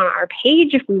showcase on our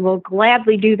page, we will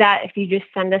gladly do that if you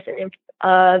just send us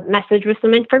a message with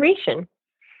some information.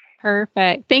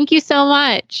 Perfect. Thank you so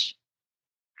much.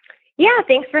 Yeah,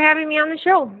 thanks for having me on the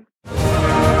show.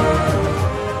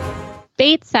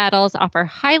 Bates Saddles offer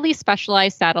highly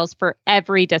specialized saddles for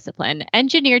every discipline,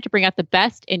 engineered to bring out the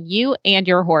best in you and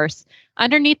your horse.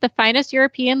 Underneath the finest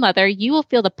European leather, you will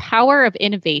feel the power of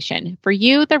innovation. For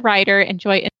you, the rider,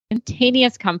 enjoy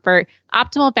instantaneous comfort,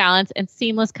 optimal balance, and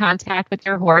seamless contact with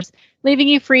your horse, leaving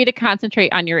you free to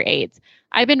concentrate on your aids.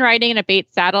 I've been riding in a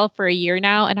Bates saddle for a year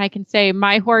now, and I can say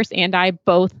my horse and I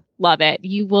both love it.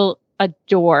 You will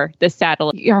adore the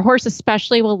saddle. Your horse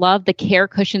especially will love the Care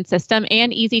Cushion system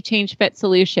and Easy Change Fit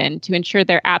solution to ensure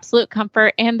their absolute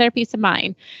comfort and their peace of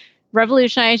mind.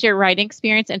 Revolutionize your riding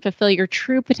experience and fulfill your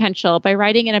true potential by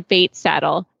riding in a Bates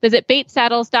saddle. Visit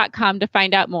BatesSaddles.com to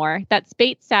find out more. That's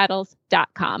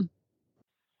BatesSaddles.com.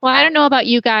 Well, I don't know about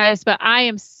you guys, but I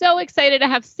am so excited to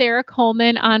have Sarah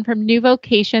Coleman on from New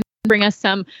Vocation to bring us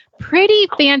some pretty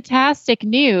fantastic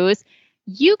news.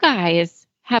 You guys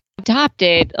have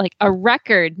adopted like a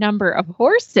record number of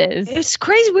horses. It's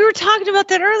crazy. We were talking about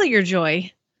that earlier, Joy.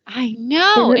 I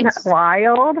know. Isn't that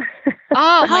wild?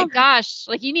 Oh my gosh.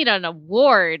 Like you need an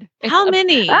award. How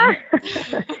many?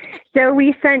 So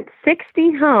we sent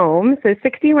 60 home. So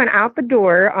 60 went out the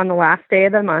door on the last day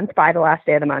of the month, by the last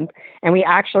day of the month. And we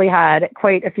actually had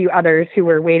quite a few others who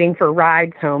were waiting for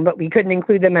rides home, but we couldn't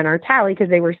include them in our tally because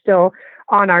they were still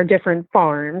on our different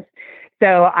farms.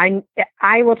 So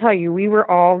I will tell you, we were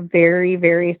all very,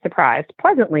 very surprised,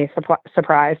 pleasantly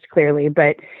surprised, clearly.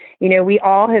 But, you know, we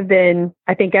all have been,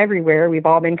 I think everywhere, we've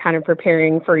all been kind of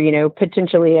preparing for, you know,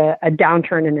 potentially a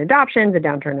downturn in adoptions, a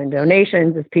downturn in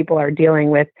donations as people are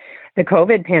dealing with the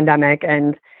COVID pandemic.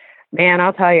 And man,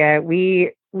 I'll tell you,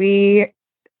 we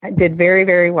did very,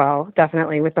 very well,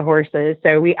 definitely, with the horses.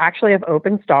 So we actually have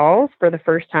open stalls for the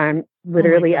first time,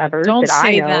 literally ever. Don't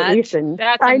say I know, that. At least,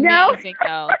 That's I know. amazing,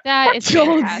 though. That is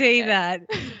Don't fantastic. say that.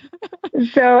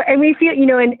 So, and we feel, you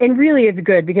know, and really it's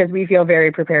good because we feel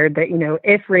very prepared that, you know,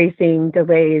 if racing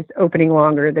delays opening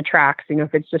longer the tracks, you know,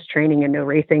 if it's just training and no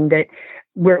racing, that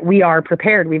we are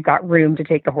prepared. We've got room to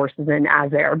take the horses in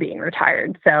as they are being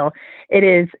retired. So it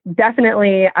is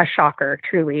definitely a shocker,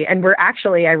 truly. And we're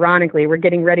actually, ironically, we're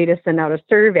getting ready to send out a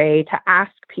survey to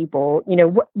ask people, you know,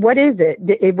 what is it?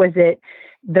 Was it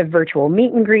the virtual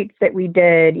meet and greets that we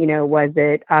did? You know, was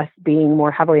it us being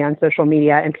more heavily on social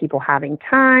media and people having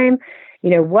time?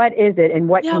 You know, what is it, and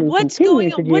what can we what's continue going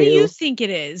to on? do? What do you think it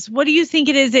is? What do you think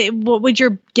it is? What would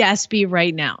your guess be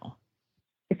right now?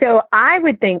 So I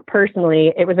would think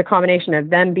personally, it was a combination of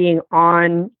them being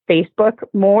on Facebook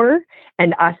more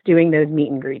and us doing those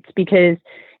meet and greets, because,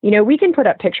 you know, we can put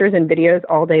up pictures and videos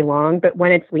all day long, but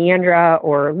when it's Leandra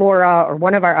or Laura or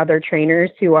one of our other trainers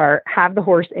who have the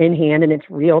horse in hand and it's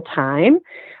real time,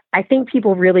 I think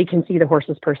people really can see the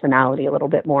horse's personality a little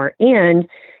bit more. And,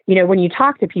 you know, when you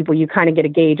talk to people, you kind of get a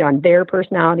gauge on their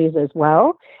personalities as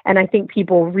well. And I think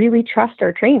people really trust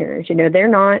our trainers. You know, they're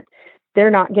not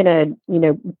going to, you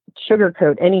know,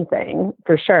 sugarcoat anything,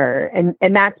 for sure. And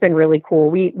that's been really cool.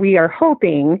 We are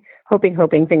hoping,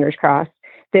 fingers crossed,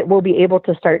 that we'll be able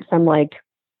to start some like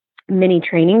mini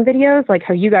training videos, like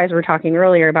how you guys were talking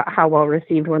earlier about how well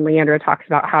received when Leandra talks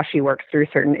about how she works through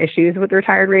certain issues with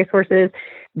retired racehorses.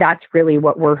 That's really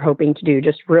what we're hoping to do.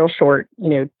 Just real short, you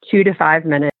know, 2 to 5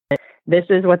 minutes. This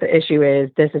is what the issue is.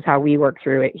 This is how we work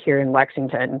through it here in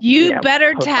Lexington. You know,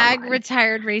 better tag online.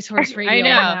 Retired Racehorse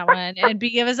Radio on that one and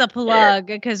give us a plug,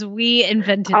 because we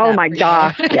invented Oh that my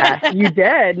gosh. Yes, you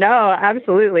did. No,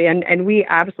 absolutely. And we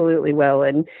absolutely will.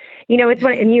 And, you know, it's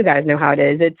and you guys know how it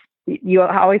is. You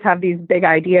always have these big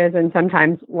ideas, and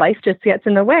sometimes life just gets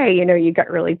in the way. You know, you get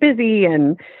really busy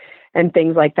and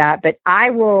things like that. But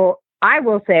I will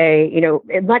say, you know,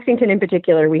 in Lexington in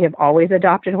particular, we have always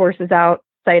adopted horses out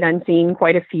sight unseen,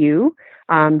 quite a few,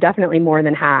 definitely more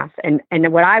than half. And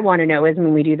what I want to know is,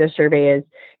 when we do this survey, is,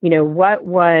 you know, what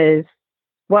was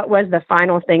the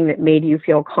final thing that made you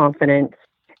feel confident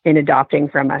in adopting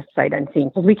from us sight unseen?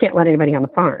 Because we can't let anybody on the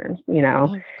farm, you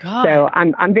know. Oh, so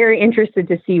I'm very interested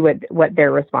to see what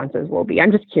their responses will be.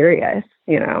 I'm just curious,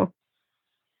 you know.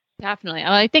 Definitely.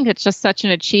 I think it's just such an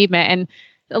achievement, and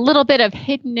a little bit of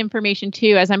hidden information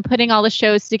too. As I'm putting all the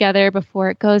shows together before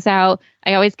it goes out,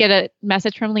 I always get a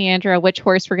message from Leandra which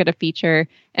horse we're going to feature.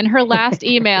 And her last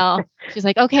email, she's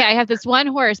like, okay, I have this one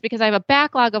horse because I have a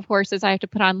backlog of horses I have to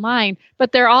put online,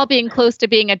 but they're all being close to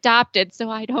being adopted, so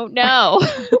I don't know.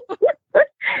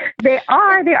 They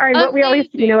are. What we always,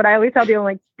 you know, what I always tell people,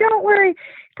 like, don't worry,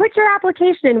 put your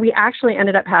application in. We actually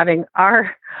ended up having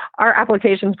our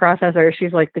applications processor.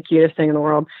 She's like the cutest thing in the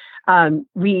world.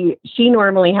 She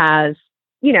normally has,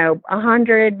 you know,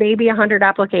 100, maybe 100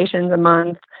 applications a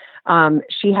month.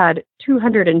 She had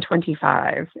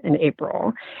 225 in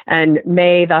April, and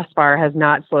May thus far has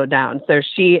not slowed down. So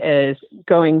she is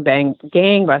going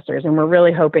gangbusters, and we're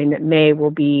really hoping that May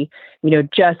will be, you know,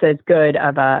 just as good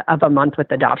of a month with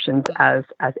adoptions as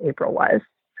April was.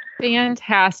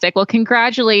 Fantastic. Well,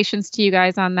 congratulations to you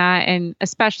guys on that, and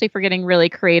especially for getting really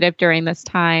creative during this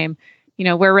time. You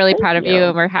know, we're really proud of you,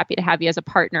 and we're happy to have you as a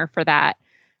partner for that.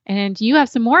 And you have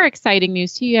some more exciting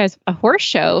news too. You guys, a horse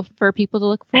show for people to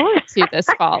look forward to this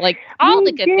fall, like all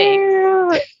the good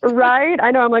things. Right?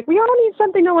 I know. I'm like, we all need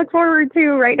something to look forward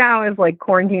to right now, as like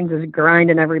quarantine's is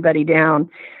grinding everybody down.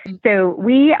 So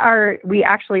we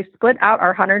actually split out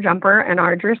our hunter jumper and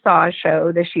our dressage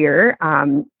show this year.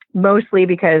 Mostly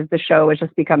because the show was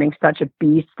just becoming such a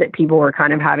beast that people were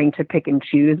kind of having to pick and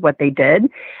choose what they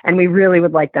did. And we really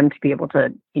would like them to be able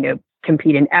to, you know,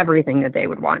 compete in everything that they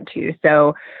would want to.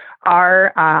 So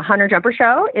our Hunter Jumper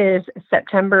show is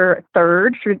September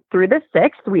 3rd through the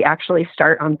 6th. We actually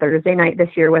start on Thursday night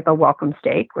this year with a welcome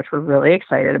stake, which we're really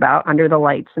excited about, under the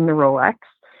lights in the Rolex.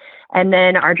 And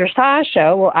then our dressage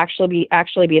show will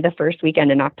actually be the first weekend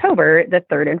in October, the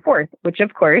 3rd and 4th, which,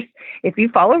 of course, if you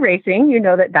follow racing, you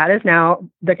know that is now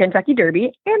the Kentucky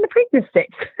Derby and the Preakness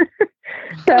Stakes.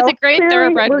 So it's a great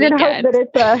thoroughbred weekend. We're going to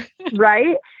hope that it's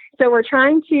right. So we're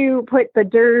trying to put the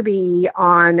Derby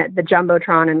on the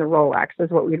Jumbotron and the Rolex is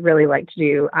what we'd really like to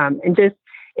do. And just,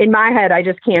 in my head, I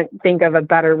just can't think of a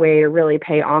better way to really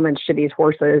pay homage to these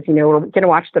horses. You know, we're going to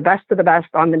watch the best of the best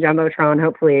on the Jumbotron,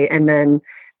 hopefully, and then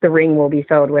the ring will be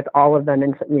filled with all of them,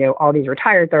 and you know, all these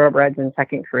retired thoroughbreds and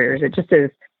second careers. It just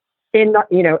is in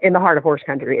the heart of horse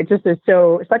country. It just is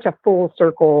such a full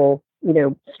circle, you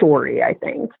know, story, I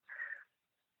think.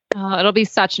 Oh, it'll be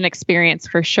such an experience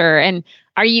for sure. And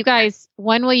are you guys,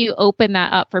 when will you open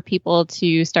that up for people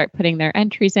to start putting their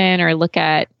entries in or look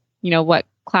at, you know, what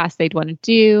class they'd want to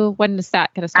do? When is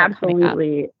that going to start?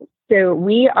 Absolutely. So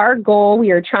we are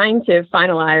trying to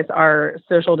finalize our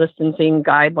social distancing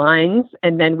guidelines,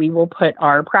 and then we will put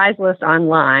our prize list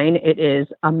online. It is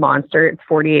a monster. It's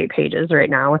 48 pages right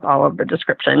now with all of the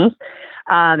descriptions.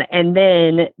 And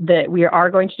then we are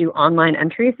going to do online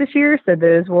entries this year. So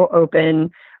those will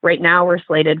open. Right now we're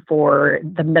slated for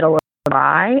the middle of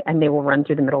July, and they will run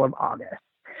through the middle of August.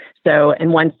 So,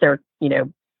 and once they're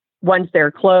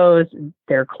closed,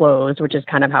 which is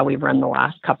kind of how we've run the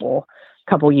last couple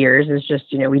years, is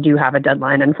just, you know, we do have a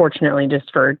deadline, unfortunately,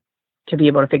 just to be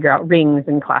able to figure out rings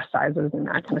and class sizes and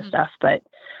that kind of stuff. But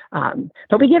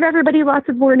we give everybody lots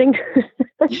of warning.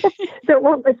 So it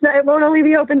won't only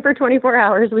be open for 24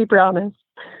 hours, we promise.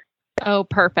 Oh,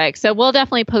 perfect. So we'll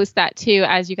definitely post that too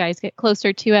as you guys get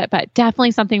closer to it, but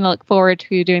definitely something to look forward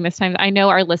to doing this time. I know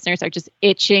our listeners are just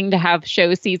itching to have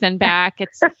show season back.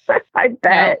 It's I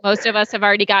bet most of us have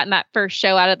already gotten that first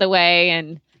show out of the way,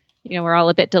 and you know, we're all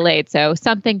a bit delayed. So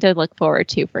something to look forward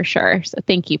to for sure. So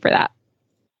thank you for that.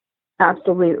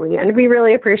 Absolutely. And we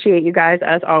really appreciate you guys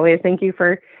as always. Thank you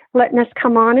for letting us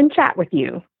come on and chat with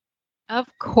you. Of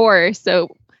course.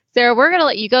 So Sarah, we're going to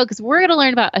let you go because we're going to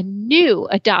learn about a new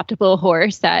adoptable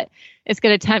horse that is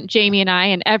going to tempt Jamie and I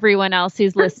and everyone else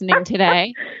who's listening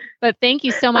today. But thank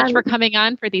you so much for coming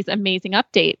on for these amazing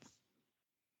updates.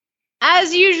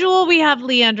 As usual, we have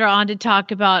Leandra on to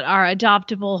talk about our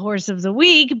adoptable horse of the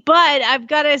week, but I've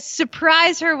got to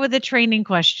surprise her with a training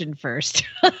question first.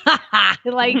 I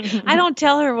don't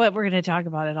tell her what we're going to talk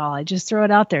about at all. I just throw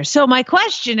it out there. So my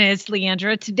question is,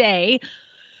 Leandra, today,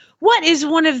 what is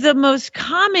one of the most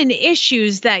common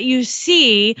issues that you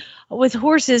see with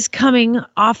horses coming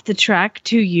off the track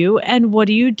to you, and what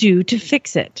do you do to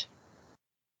fix it?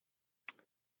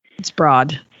 It's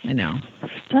broad, I know.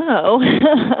 So,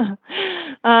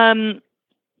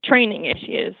 training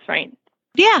issues, right?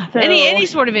 Yeah, so, any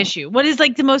sort of issue. What is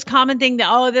like the most common thing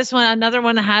that, this one, another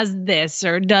one has this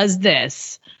or does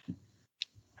this?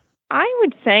 I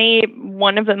would say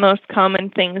one of the most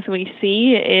common things we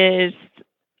see is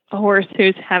a horse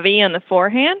who's heavy on the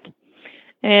forehand.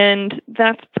 And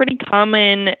that's pretty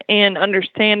common and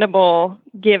understandable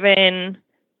given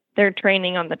their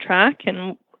training on the track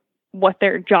and what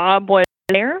their job was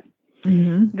there.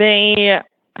 Mm-hmm. They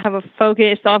have a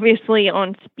focus, obviously,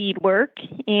 on speed work.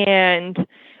 And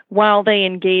while they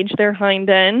engage their hind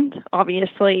end,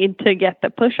 obviously, to get the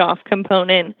push-off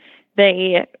component,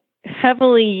 they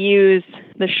heavily use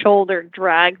the shoulder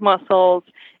drag muscles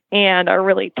and are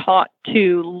really taught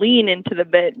to lean into the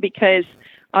bit because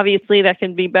obviously that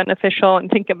can be beneficial.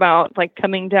 And think about like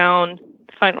coming down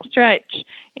the final stretch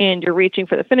and you're reaching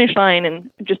for the finish line and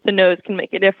just the nose can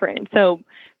make a difference. So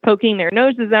poking their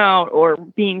noses out or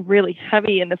being really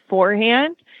heavy in the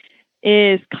forehand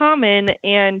is common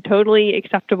and totally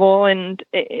acceptable and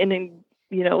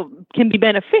you know, can be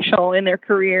beneficial in their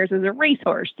careers as a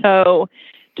racehorse. So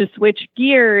to switch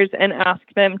gears and ask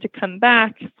them to come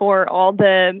back for all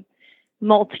the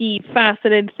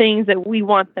multifaceted things that we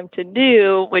want them to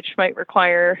do, which might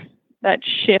require that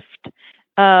shift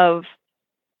of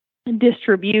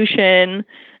distribution,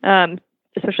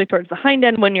 especially towards the hind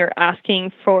end when you're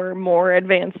asking for more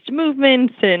advanced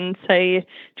movements in, say,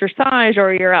 dressage,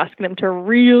 or you're asking them to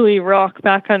really rock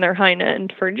back on their hind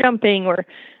end for jumping, or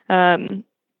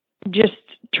just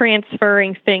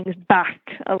transferring things back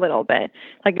a little bit.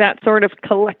 Like that sort of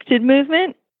collected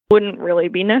movement wouldn't really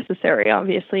be necessary,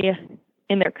 obviously,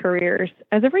 in their careers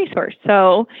as a racehorse.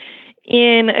 So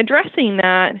in addressing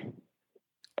that,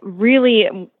 really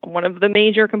one of the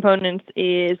major components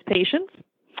is patience,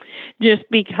 just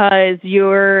because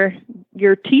you're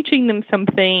teaching them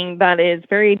something that is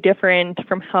very different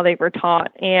from how they were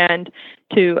taught. And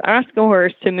to ask a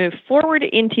horse to move forward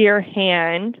into your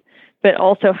hand, but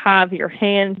also have your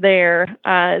hand there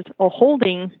as a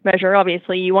holding measure.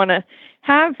 Obviously, you want to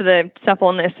have the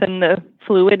suppleness and the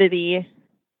fluidity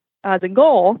as a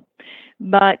goal,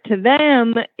 but to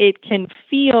them, it can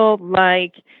feel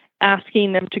like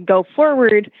asking them to go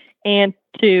forward and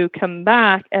to come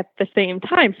back at the same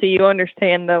time. So you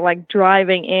understand the like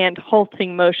driving and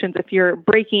halting motions. If you're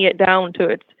breaking it down to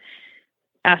its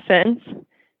essence,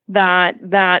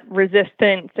 that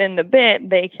resistance in the bit,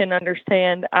 they can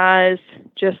understand as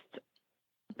just,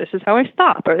 this is how I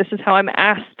stop, or this is how I'm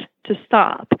asked to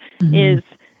stop, is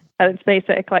at its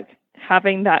basic, like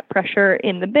having that pressure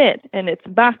in the bit and it's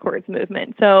backwards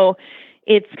movement. So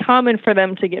it's common for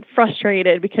them to get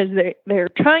frustrated because they're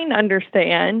trying to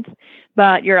understand,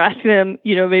 but you're asking them,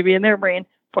 maybe in their brain,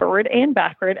 forward and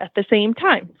backward at the same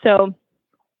time. So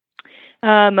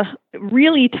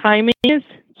really timing is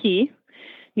key.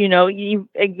 You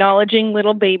acknowledging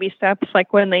little baby steps,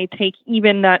 like when they take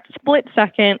even that split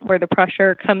second where the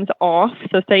pressure comes off.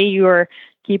 So say you're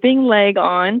keeping leg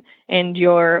on and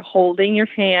you're holding your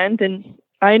hand, and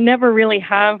I never really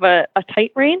have a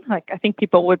tight rein. Like, I think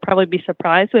people would probably be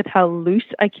surprised with how loose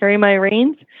I carry my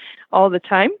reins all the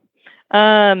time.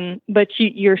 But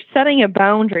you're setting a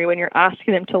boundary when you're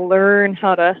asking them to learn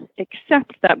how to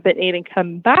accept that bit aid and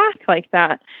come back like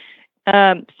that.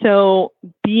 So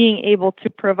being able to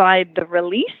provide the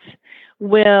release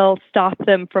will stop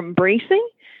them from bracing.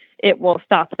 It will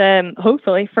stop them,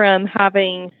 hopefully, from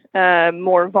having a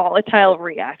more volatile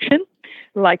reaction,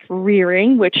 like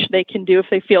rearing, which they can do if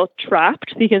they feel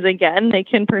trapped, because, again, they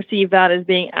can perceive that as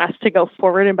being asked to go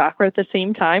forward and backward at the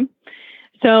same time.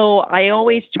 So I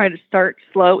always try to start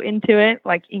slow into it,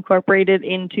 like incorporate it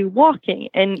into walking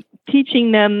and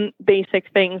teaching them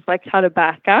basic things like how to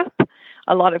back up.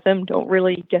 A lot of them don't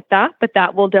really get that, but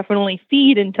that will definitely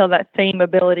feed until that same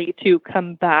ability to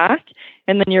come back.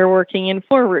 And then you're working in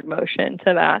forward motion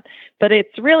to that. But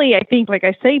it's really, I think, like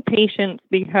I say, patience,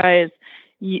 because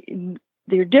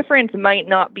your difference might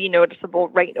not be noticeable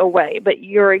right away, but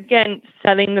you're, again,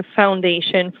 setting the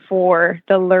foundation for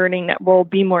the learning that will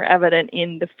be more evident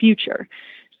in the future.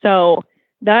 So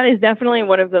that is definitely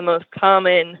one of the most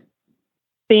common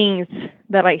things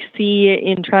that I see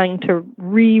in trying to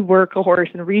rework a horse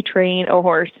and retrain a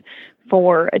horse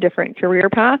for a different career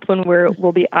path, when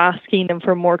we'll be asking them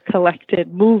for more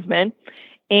collected movement.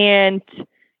 And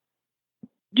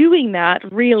doing that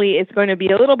really is going to be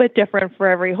a little bit different for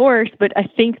every horse, but I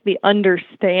think the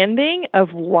understanding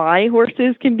of why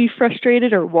horses can be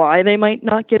frustrated or why they might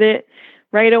not get it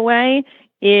right away,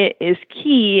 it is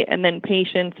key. And then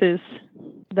patience is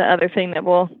the other thing that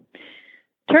will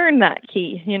turn that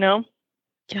key,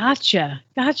 Gotcha.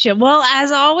 Well, as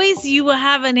always, you will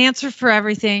have an answer for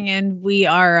everything. And we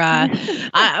are,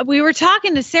 we were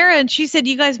talking to Sarah, and she said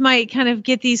you guys might kind of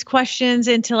get these questions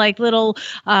into like little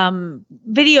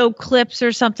video clips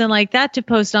or something like that to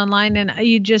post online. And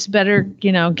you just better,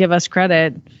 give us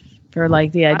credit for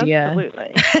like the idea.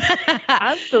 Absolutely.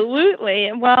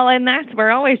 Absolutely. Well, and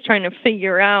we're always trying to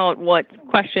figure out what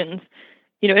questions,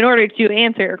 in order to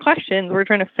answer your questions, we're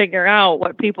trying to figure out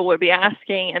what people would be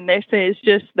asking. And this is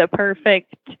just the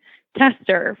perfect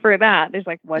tester for that. It's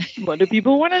like, what do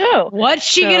people want to know? What's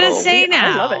she going to say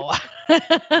now? I love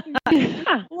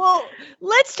it. Well,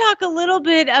 let's talk a little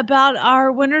bit about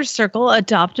our Winner's Circle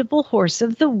Adoptable Horse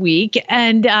of the Week.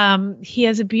 And he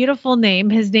has a beautiful name.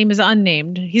 His name is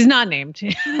unnamed. He's not named.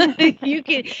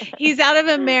 He's out of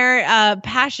a mare,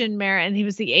 Passion mare, and he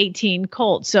was the 18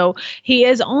 colt. So he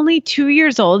is only 2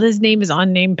 years old. His name is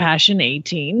unnamed Passion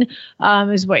 18,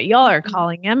 is what y'all are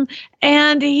calling him.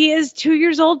 And he is 2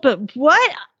 years old. But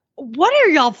what are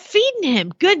y'all feeding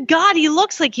him? Good God, he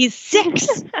looks like he's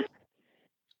 6.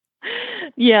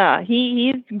 Yeah,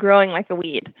 he's growing like a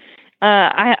weed.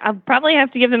 I'll probably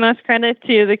have to give the most credit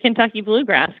to the Kentucky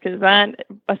bluegrass, because that,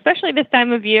 especially this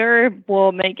time of year,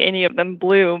 will make any of them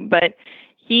bloom. But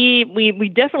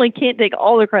we definitely can't take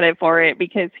all the credit for it,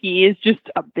 because he is just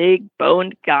a big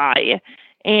boned guy.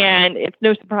 And it's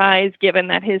no surprise, given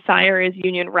that his sire is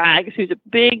Union Rags, who's a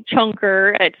big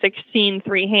chunker at 16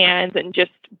 3 hands and just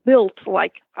built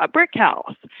like a brick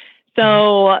house.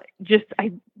 So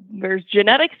there's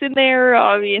genetics in there.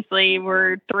 Obviously,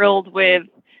 we're thrilled with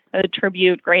the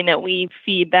tribute grain that we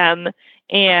feed them,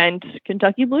 and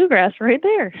Kentucky bluegrass right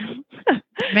there.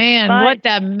 Man, what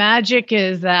that magic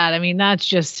is that? I mean, that's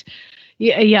just,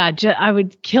 I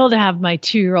would kill to have my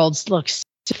 2-year-olds look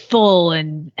full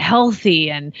and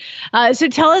healthy. And so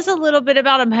tell us a little bit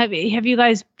about him. Have you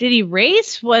guys, did he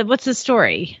race? What's the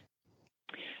story?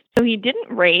 So he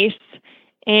didn't race.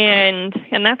 And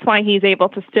that's why he's able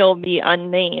to still be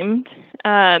unnamed.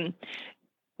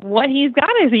 What he's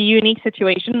got is a unique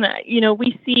situation.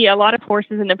 We see a lot of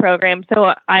horses in the program,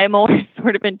 so I'm always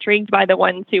sort of intrigued by the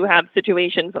ones who have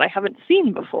situations that I haven't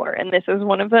seen before. And this is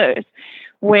one of those,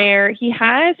 where he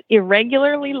has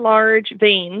irregularly large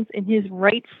veins in his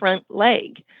right front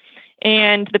leg.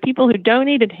 And the people who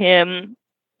donated him,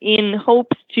 in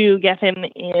hopes to get him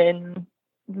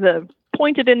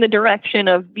pointed in the direction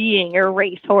of being a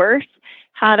racehorse,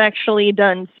 had actually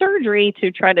done surgery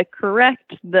to try to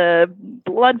correct the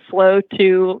blood flow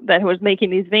that was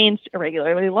making these veins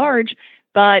irregularly large,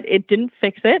 but it didn't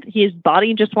fix it. His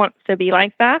body just wants to be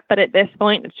like that, but at this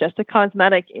point, it's just a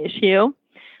cosmetic issue.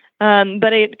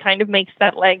 But it kind of makes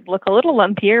that leg look a little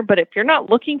lumpier, but if you're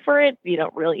not looking for it, you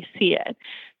don't really see it.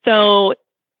 So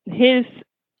his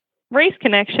Race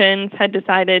Connections had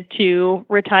decided to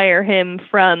retire him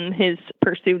from his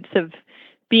pursuits of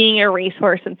being a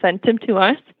racehorse and sent him to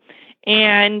us.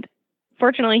 And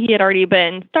fortunately, he had already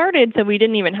been started, so we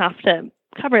didn't even have to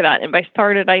cover that. And by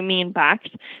started, I mean backed.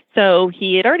 So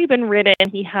he had already been ridden.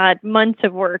 He had months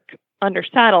of work under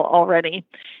saddle already.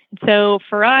 So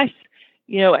for us,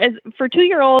 as for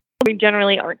 2-year-olds, we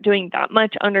generally aren't doing that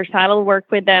much under saddle work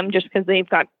with them just because they've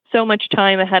got so much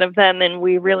time ahead of them, and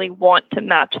we really want to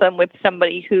match them with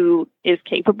somebody who is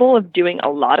capable of doing a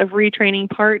lot of retraining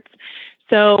parts.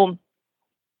 So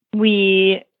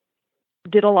we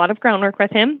did a lot of groundwork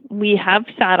with him. We have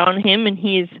sat on him, and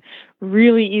he's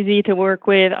really easy to work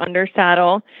with under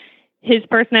saddle. His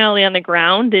personality on the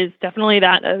ground is definitely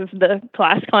that of the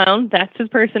class clown. That's his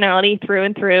personality through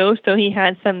and through. So he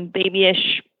has some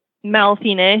babyish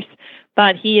mouthiness,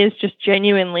 but he is just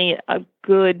genuinely a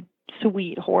good,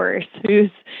 sweet horse who's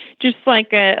just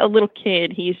like a little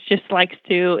kid. He's just likes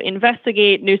to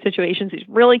investigate new situations. He's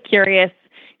really curious.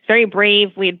 He's very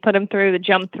brave. We'd put him through the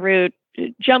jump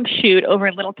chute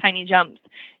over little tiny jumps,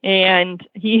 and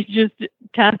he just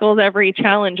tackles every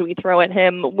challenge we throw at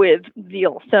him with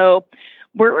zeal. So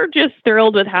we're just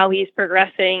thrilled with how he's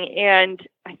progressing, and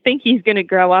I think he's going to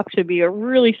grow up to be a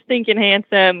really stinking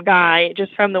handsome guy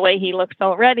just from the way he looks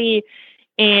already,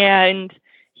 and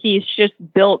he's just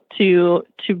built to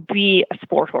be a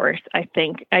sport horse. I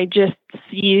think I just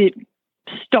see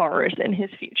stars in his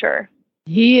future.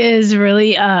 He is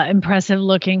really impressive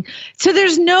looking. So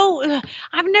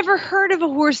I've never heard of a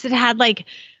horse that had like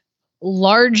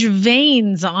large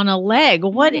veins on a leg.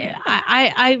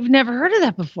 I've never heard of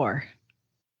that before.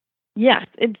 Yes,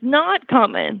 it's not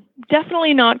common.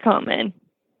 Definitely not common.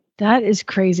 That is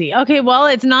crazy. Okay, well,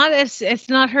 it's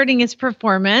not hurting his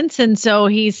performance, and so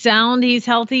he's sound, he's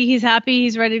healthy, he's happy,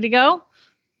 he's ready to go.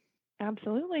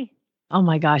 Absolutely. Oh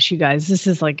my gosh, you guys, this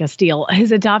is like a steal.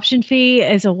 His adoption fee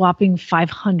is a whopping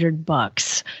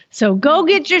 $500. So go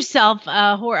get yourself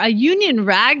a Union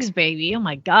Rags baby. Oh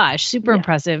my gosh, super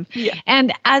impressive. Yeah.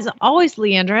 And as always,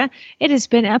 Leandra, it has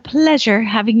been a pleasure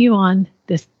having you on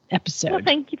this episode. Well,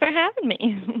 thank you for having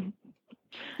me.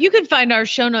 You can find our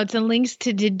show notes and links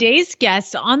to today's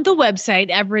guests on the website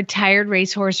at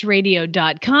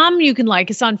retiredracehorseradio.com. You can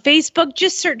like us on Facebook.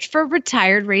 Just search for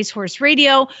Retired Racehorse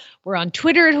Radio. We're on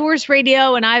Twitter at Horse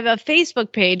Radio, and I have a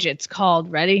Facebook page. It's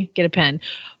called, ready? Get a pen.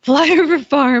 Flyover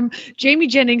Farm, Jamie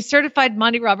Jennings, certified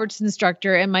Monty Roberts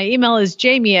instructor, and my email is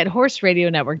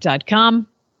jamie@horseradionetwork.com.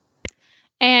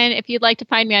 And if you'd like to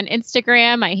find me on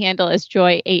Instagram, my handle is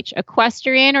Joy H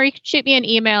Equestrian, or you can shoot me an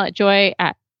email at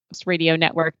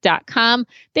joy@radionetwork.com.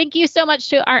 Thank you so much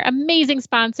to our amazing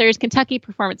sponsors, Kentucky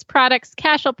Performance Products,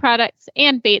 Cashel Products,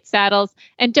 and Bates Saddles.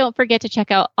 And don't forget to check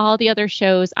out all the other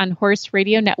shows on Horse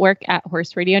Radio Network at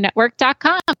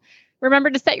horseradionetwork.com.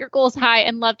 Remember to set your goals high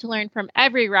and love to learn from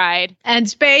every ride. And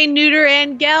spay, neuter,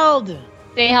 and geld.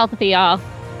 Stay healthy, y'all.